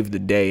fucking save the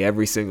day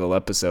every single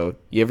episode.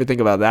 You ever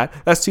think about that?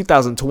 That's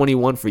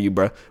 2021 for you,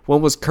 bro.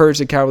 When was Courage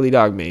the Cowardly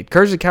Dog made?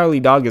 Courage the Cowardly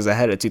Dog is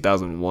ahead of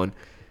 2001.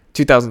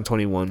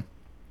 2021.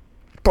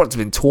 But it's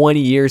been 20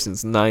 years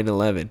since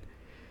 9/11.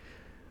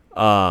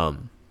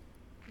 Damn.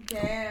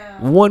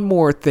 One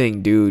more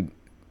thing, dude.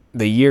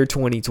 The year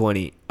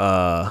 2020.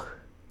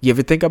 You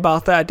ever think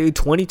about that, dude?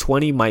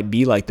 2020 might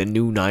be like the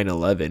new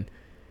 9/11.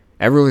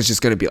 Everyone's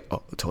just gonna be,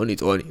 oh,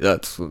 2020.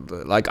 That's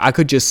like, I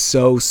could just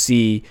so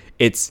see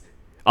it's,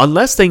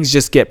 unless things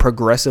just get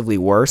progressively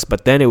worse,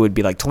 but then it would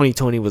be like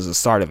 2020 was the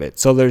start of it.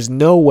 So there's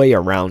no way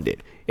around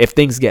it. If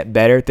things get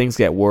better, things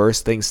get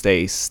worse, things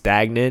stay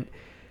stagnant.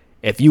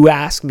 If you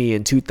ask me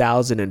in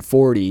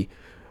 2040,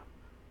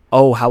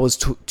 oh, how was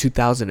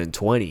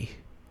 2020?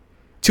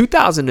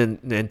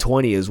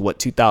 2020 is what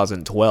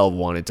 2012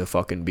 wanted to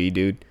fucking be,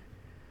 dude.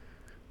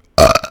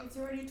 It's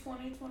already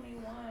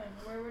 2021.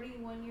 We're already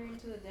 1 year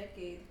into the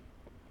decade.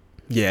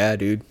 Yeah,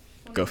 dude.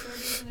 Go.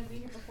 Jordan's gonna be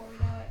here before we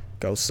know it.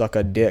 Go suck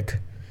a dick.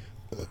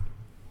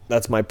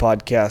 That's my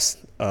podcast.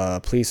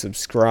 Please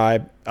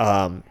subscribe.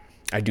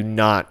 I do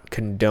not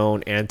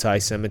condone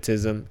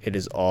anti-Semitism. It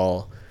is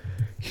all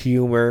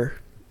humor.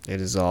 It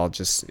is all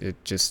just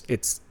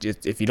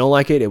if you don't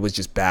like it, it was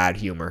just bad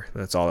humor.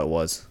 That's all it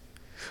was.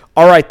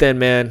 All right then,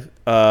 man.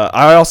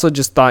 I also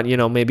just thought,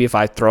 maybe if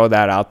I throw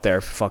that out there,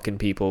 fucking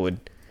people would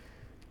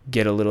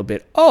get a little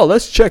bit, oh,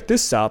 let's check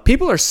this out.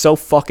 People are so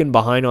fucking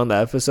behind on the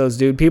episodes,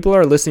 dude. People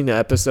are listening to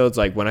episodes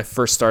like when I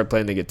first started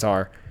playing the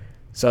guitar.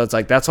 So it's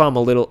like, that's why I'm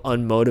a little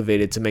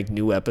unmotivated to make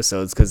new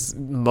episodes, because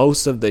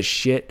most of the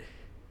shit,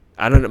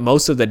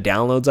 most of the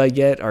downloads I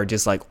get are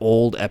just like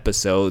old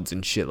episodes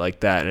and shit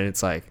like that. And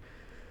it's like,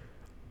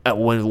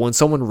 when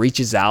someone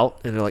reaches out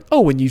and they're like,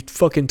 oh, when you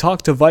fucking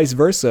talk to Vice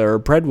Versa or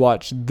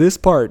Predwatch this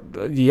part,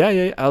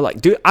 yeah, I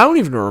like, dude, I don't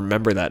even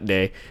remember that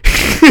day.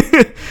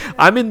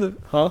 I'm in the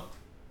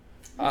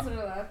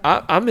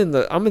I'm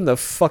in the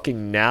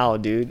fucking now,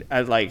 dude.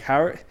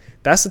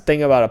 That's the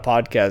thing about a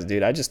podcast,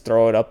 dude. I just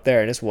throw it up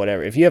there and it's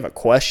whatever. If you have a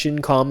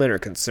question, comment, or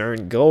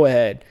concern, go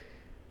ahead.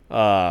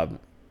 And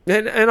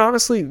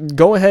honestly,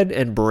 go ahead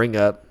and bring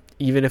up,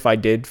 even if I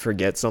did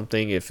forget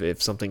something,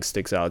 if something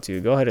sticks out to you,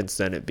 go ahead and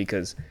send it,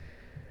 because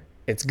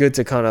it's good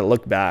to kind of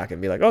look back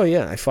and be like, oh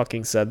yeah, I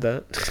fucking said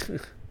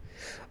that.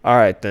 All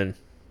right then.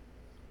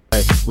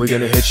 We're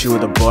gonna hit you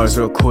with the bars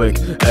real quick.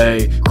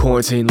 Hey,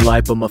 quarantine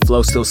life, but my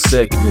flow still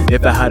sick.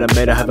 If I had a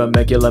maid, I have a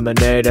make you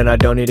lemonade. And I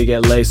don't need to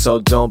get laid, so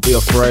don't be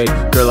afraid.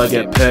 Girl, I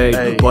get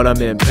paid, but I'm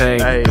in pain.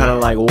 Kinda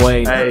like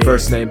Wayne,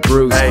 first name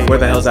Bruce. Where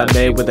the hell's that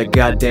made with the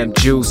goddamn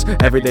juice?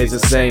 Every day's the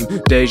same,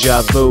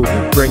 deja vu.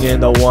 Bring in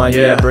the wine,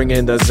 yeah, bring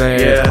in the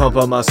Zans. Pump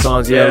up my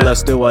songs, yeah,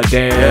 let's do a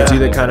dance. You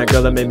the kind of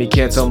girl that made me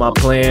cancel my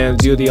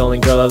plans. You the only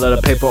girl that let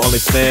her pay for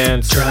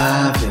OnlyFans.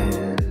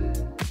 Driving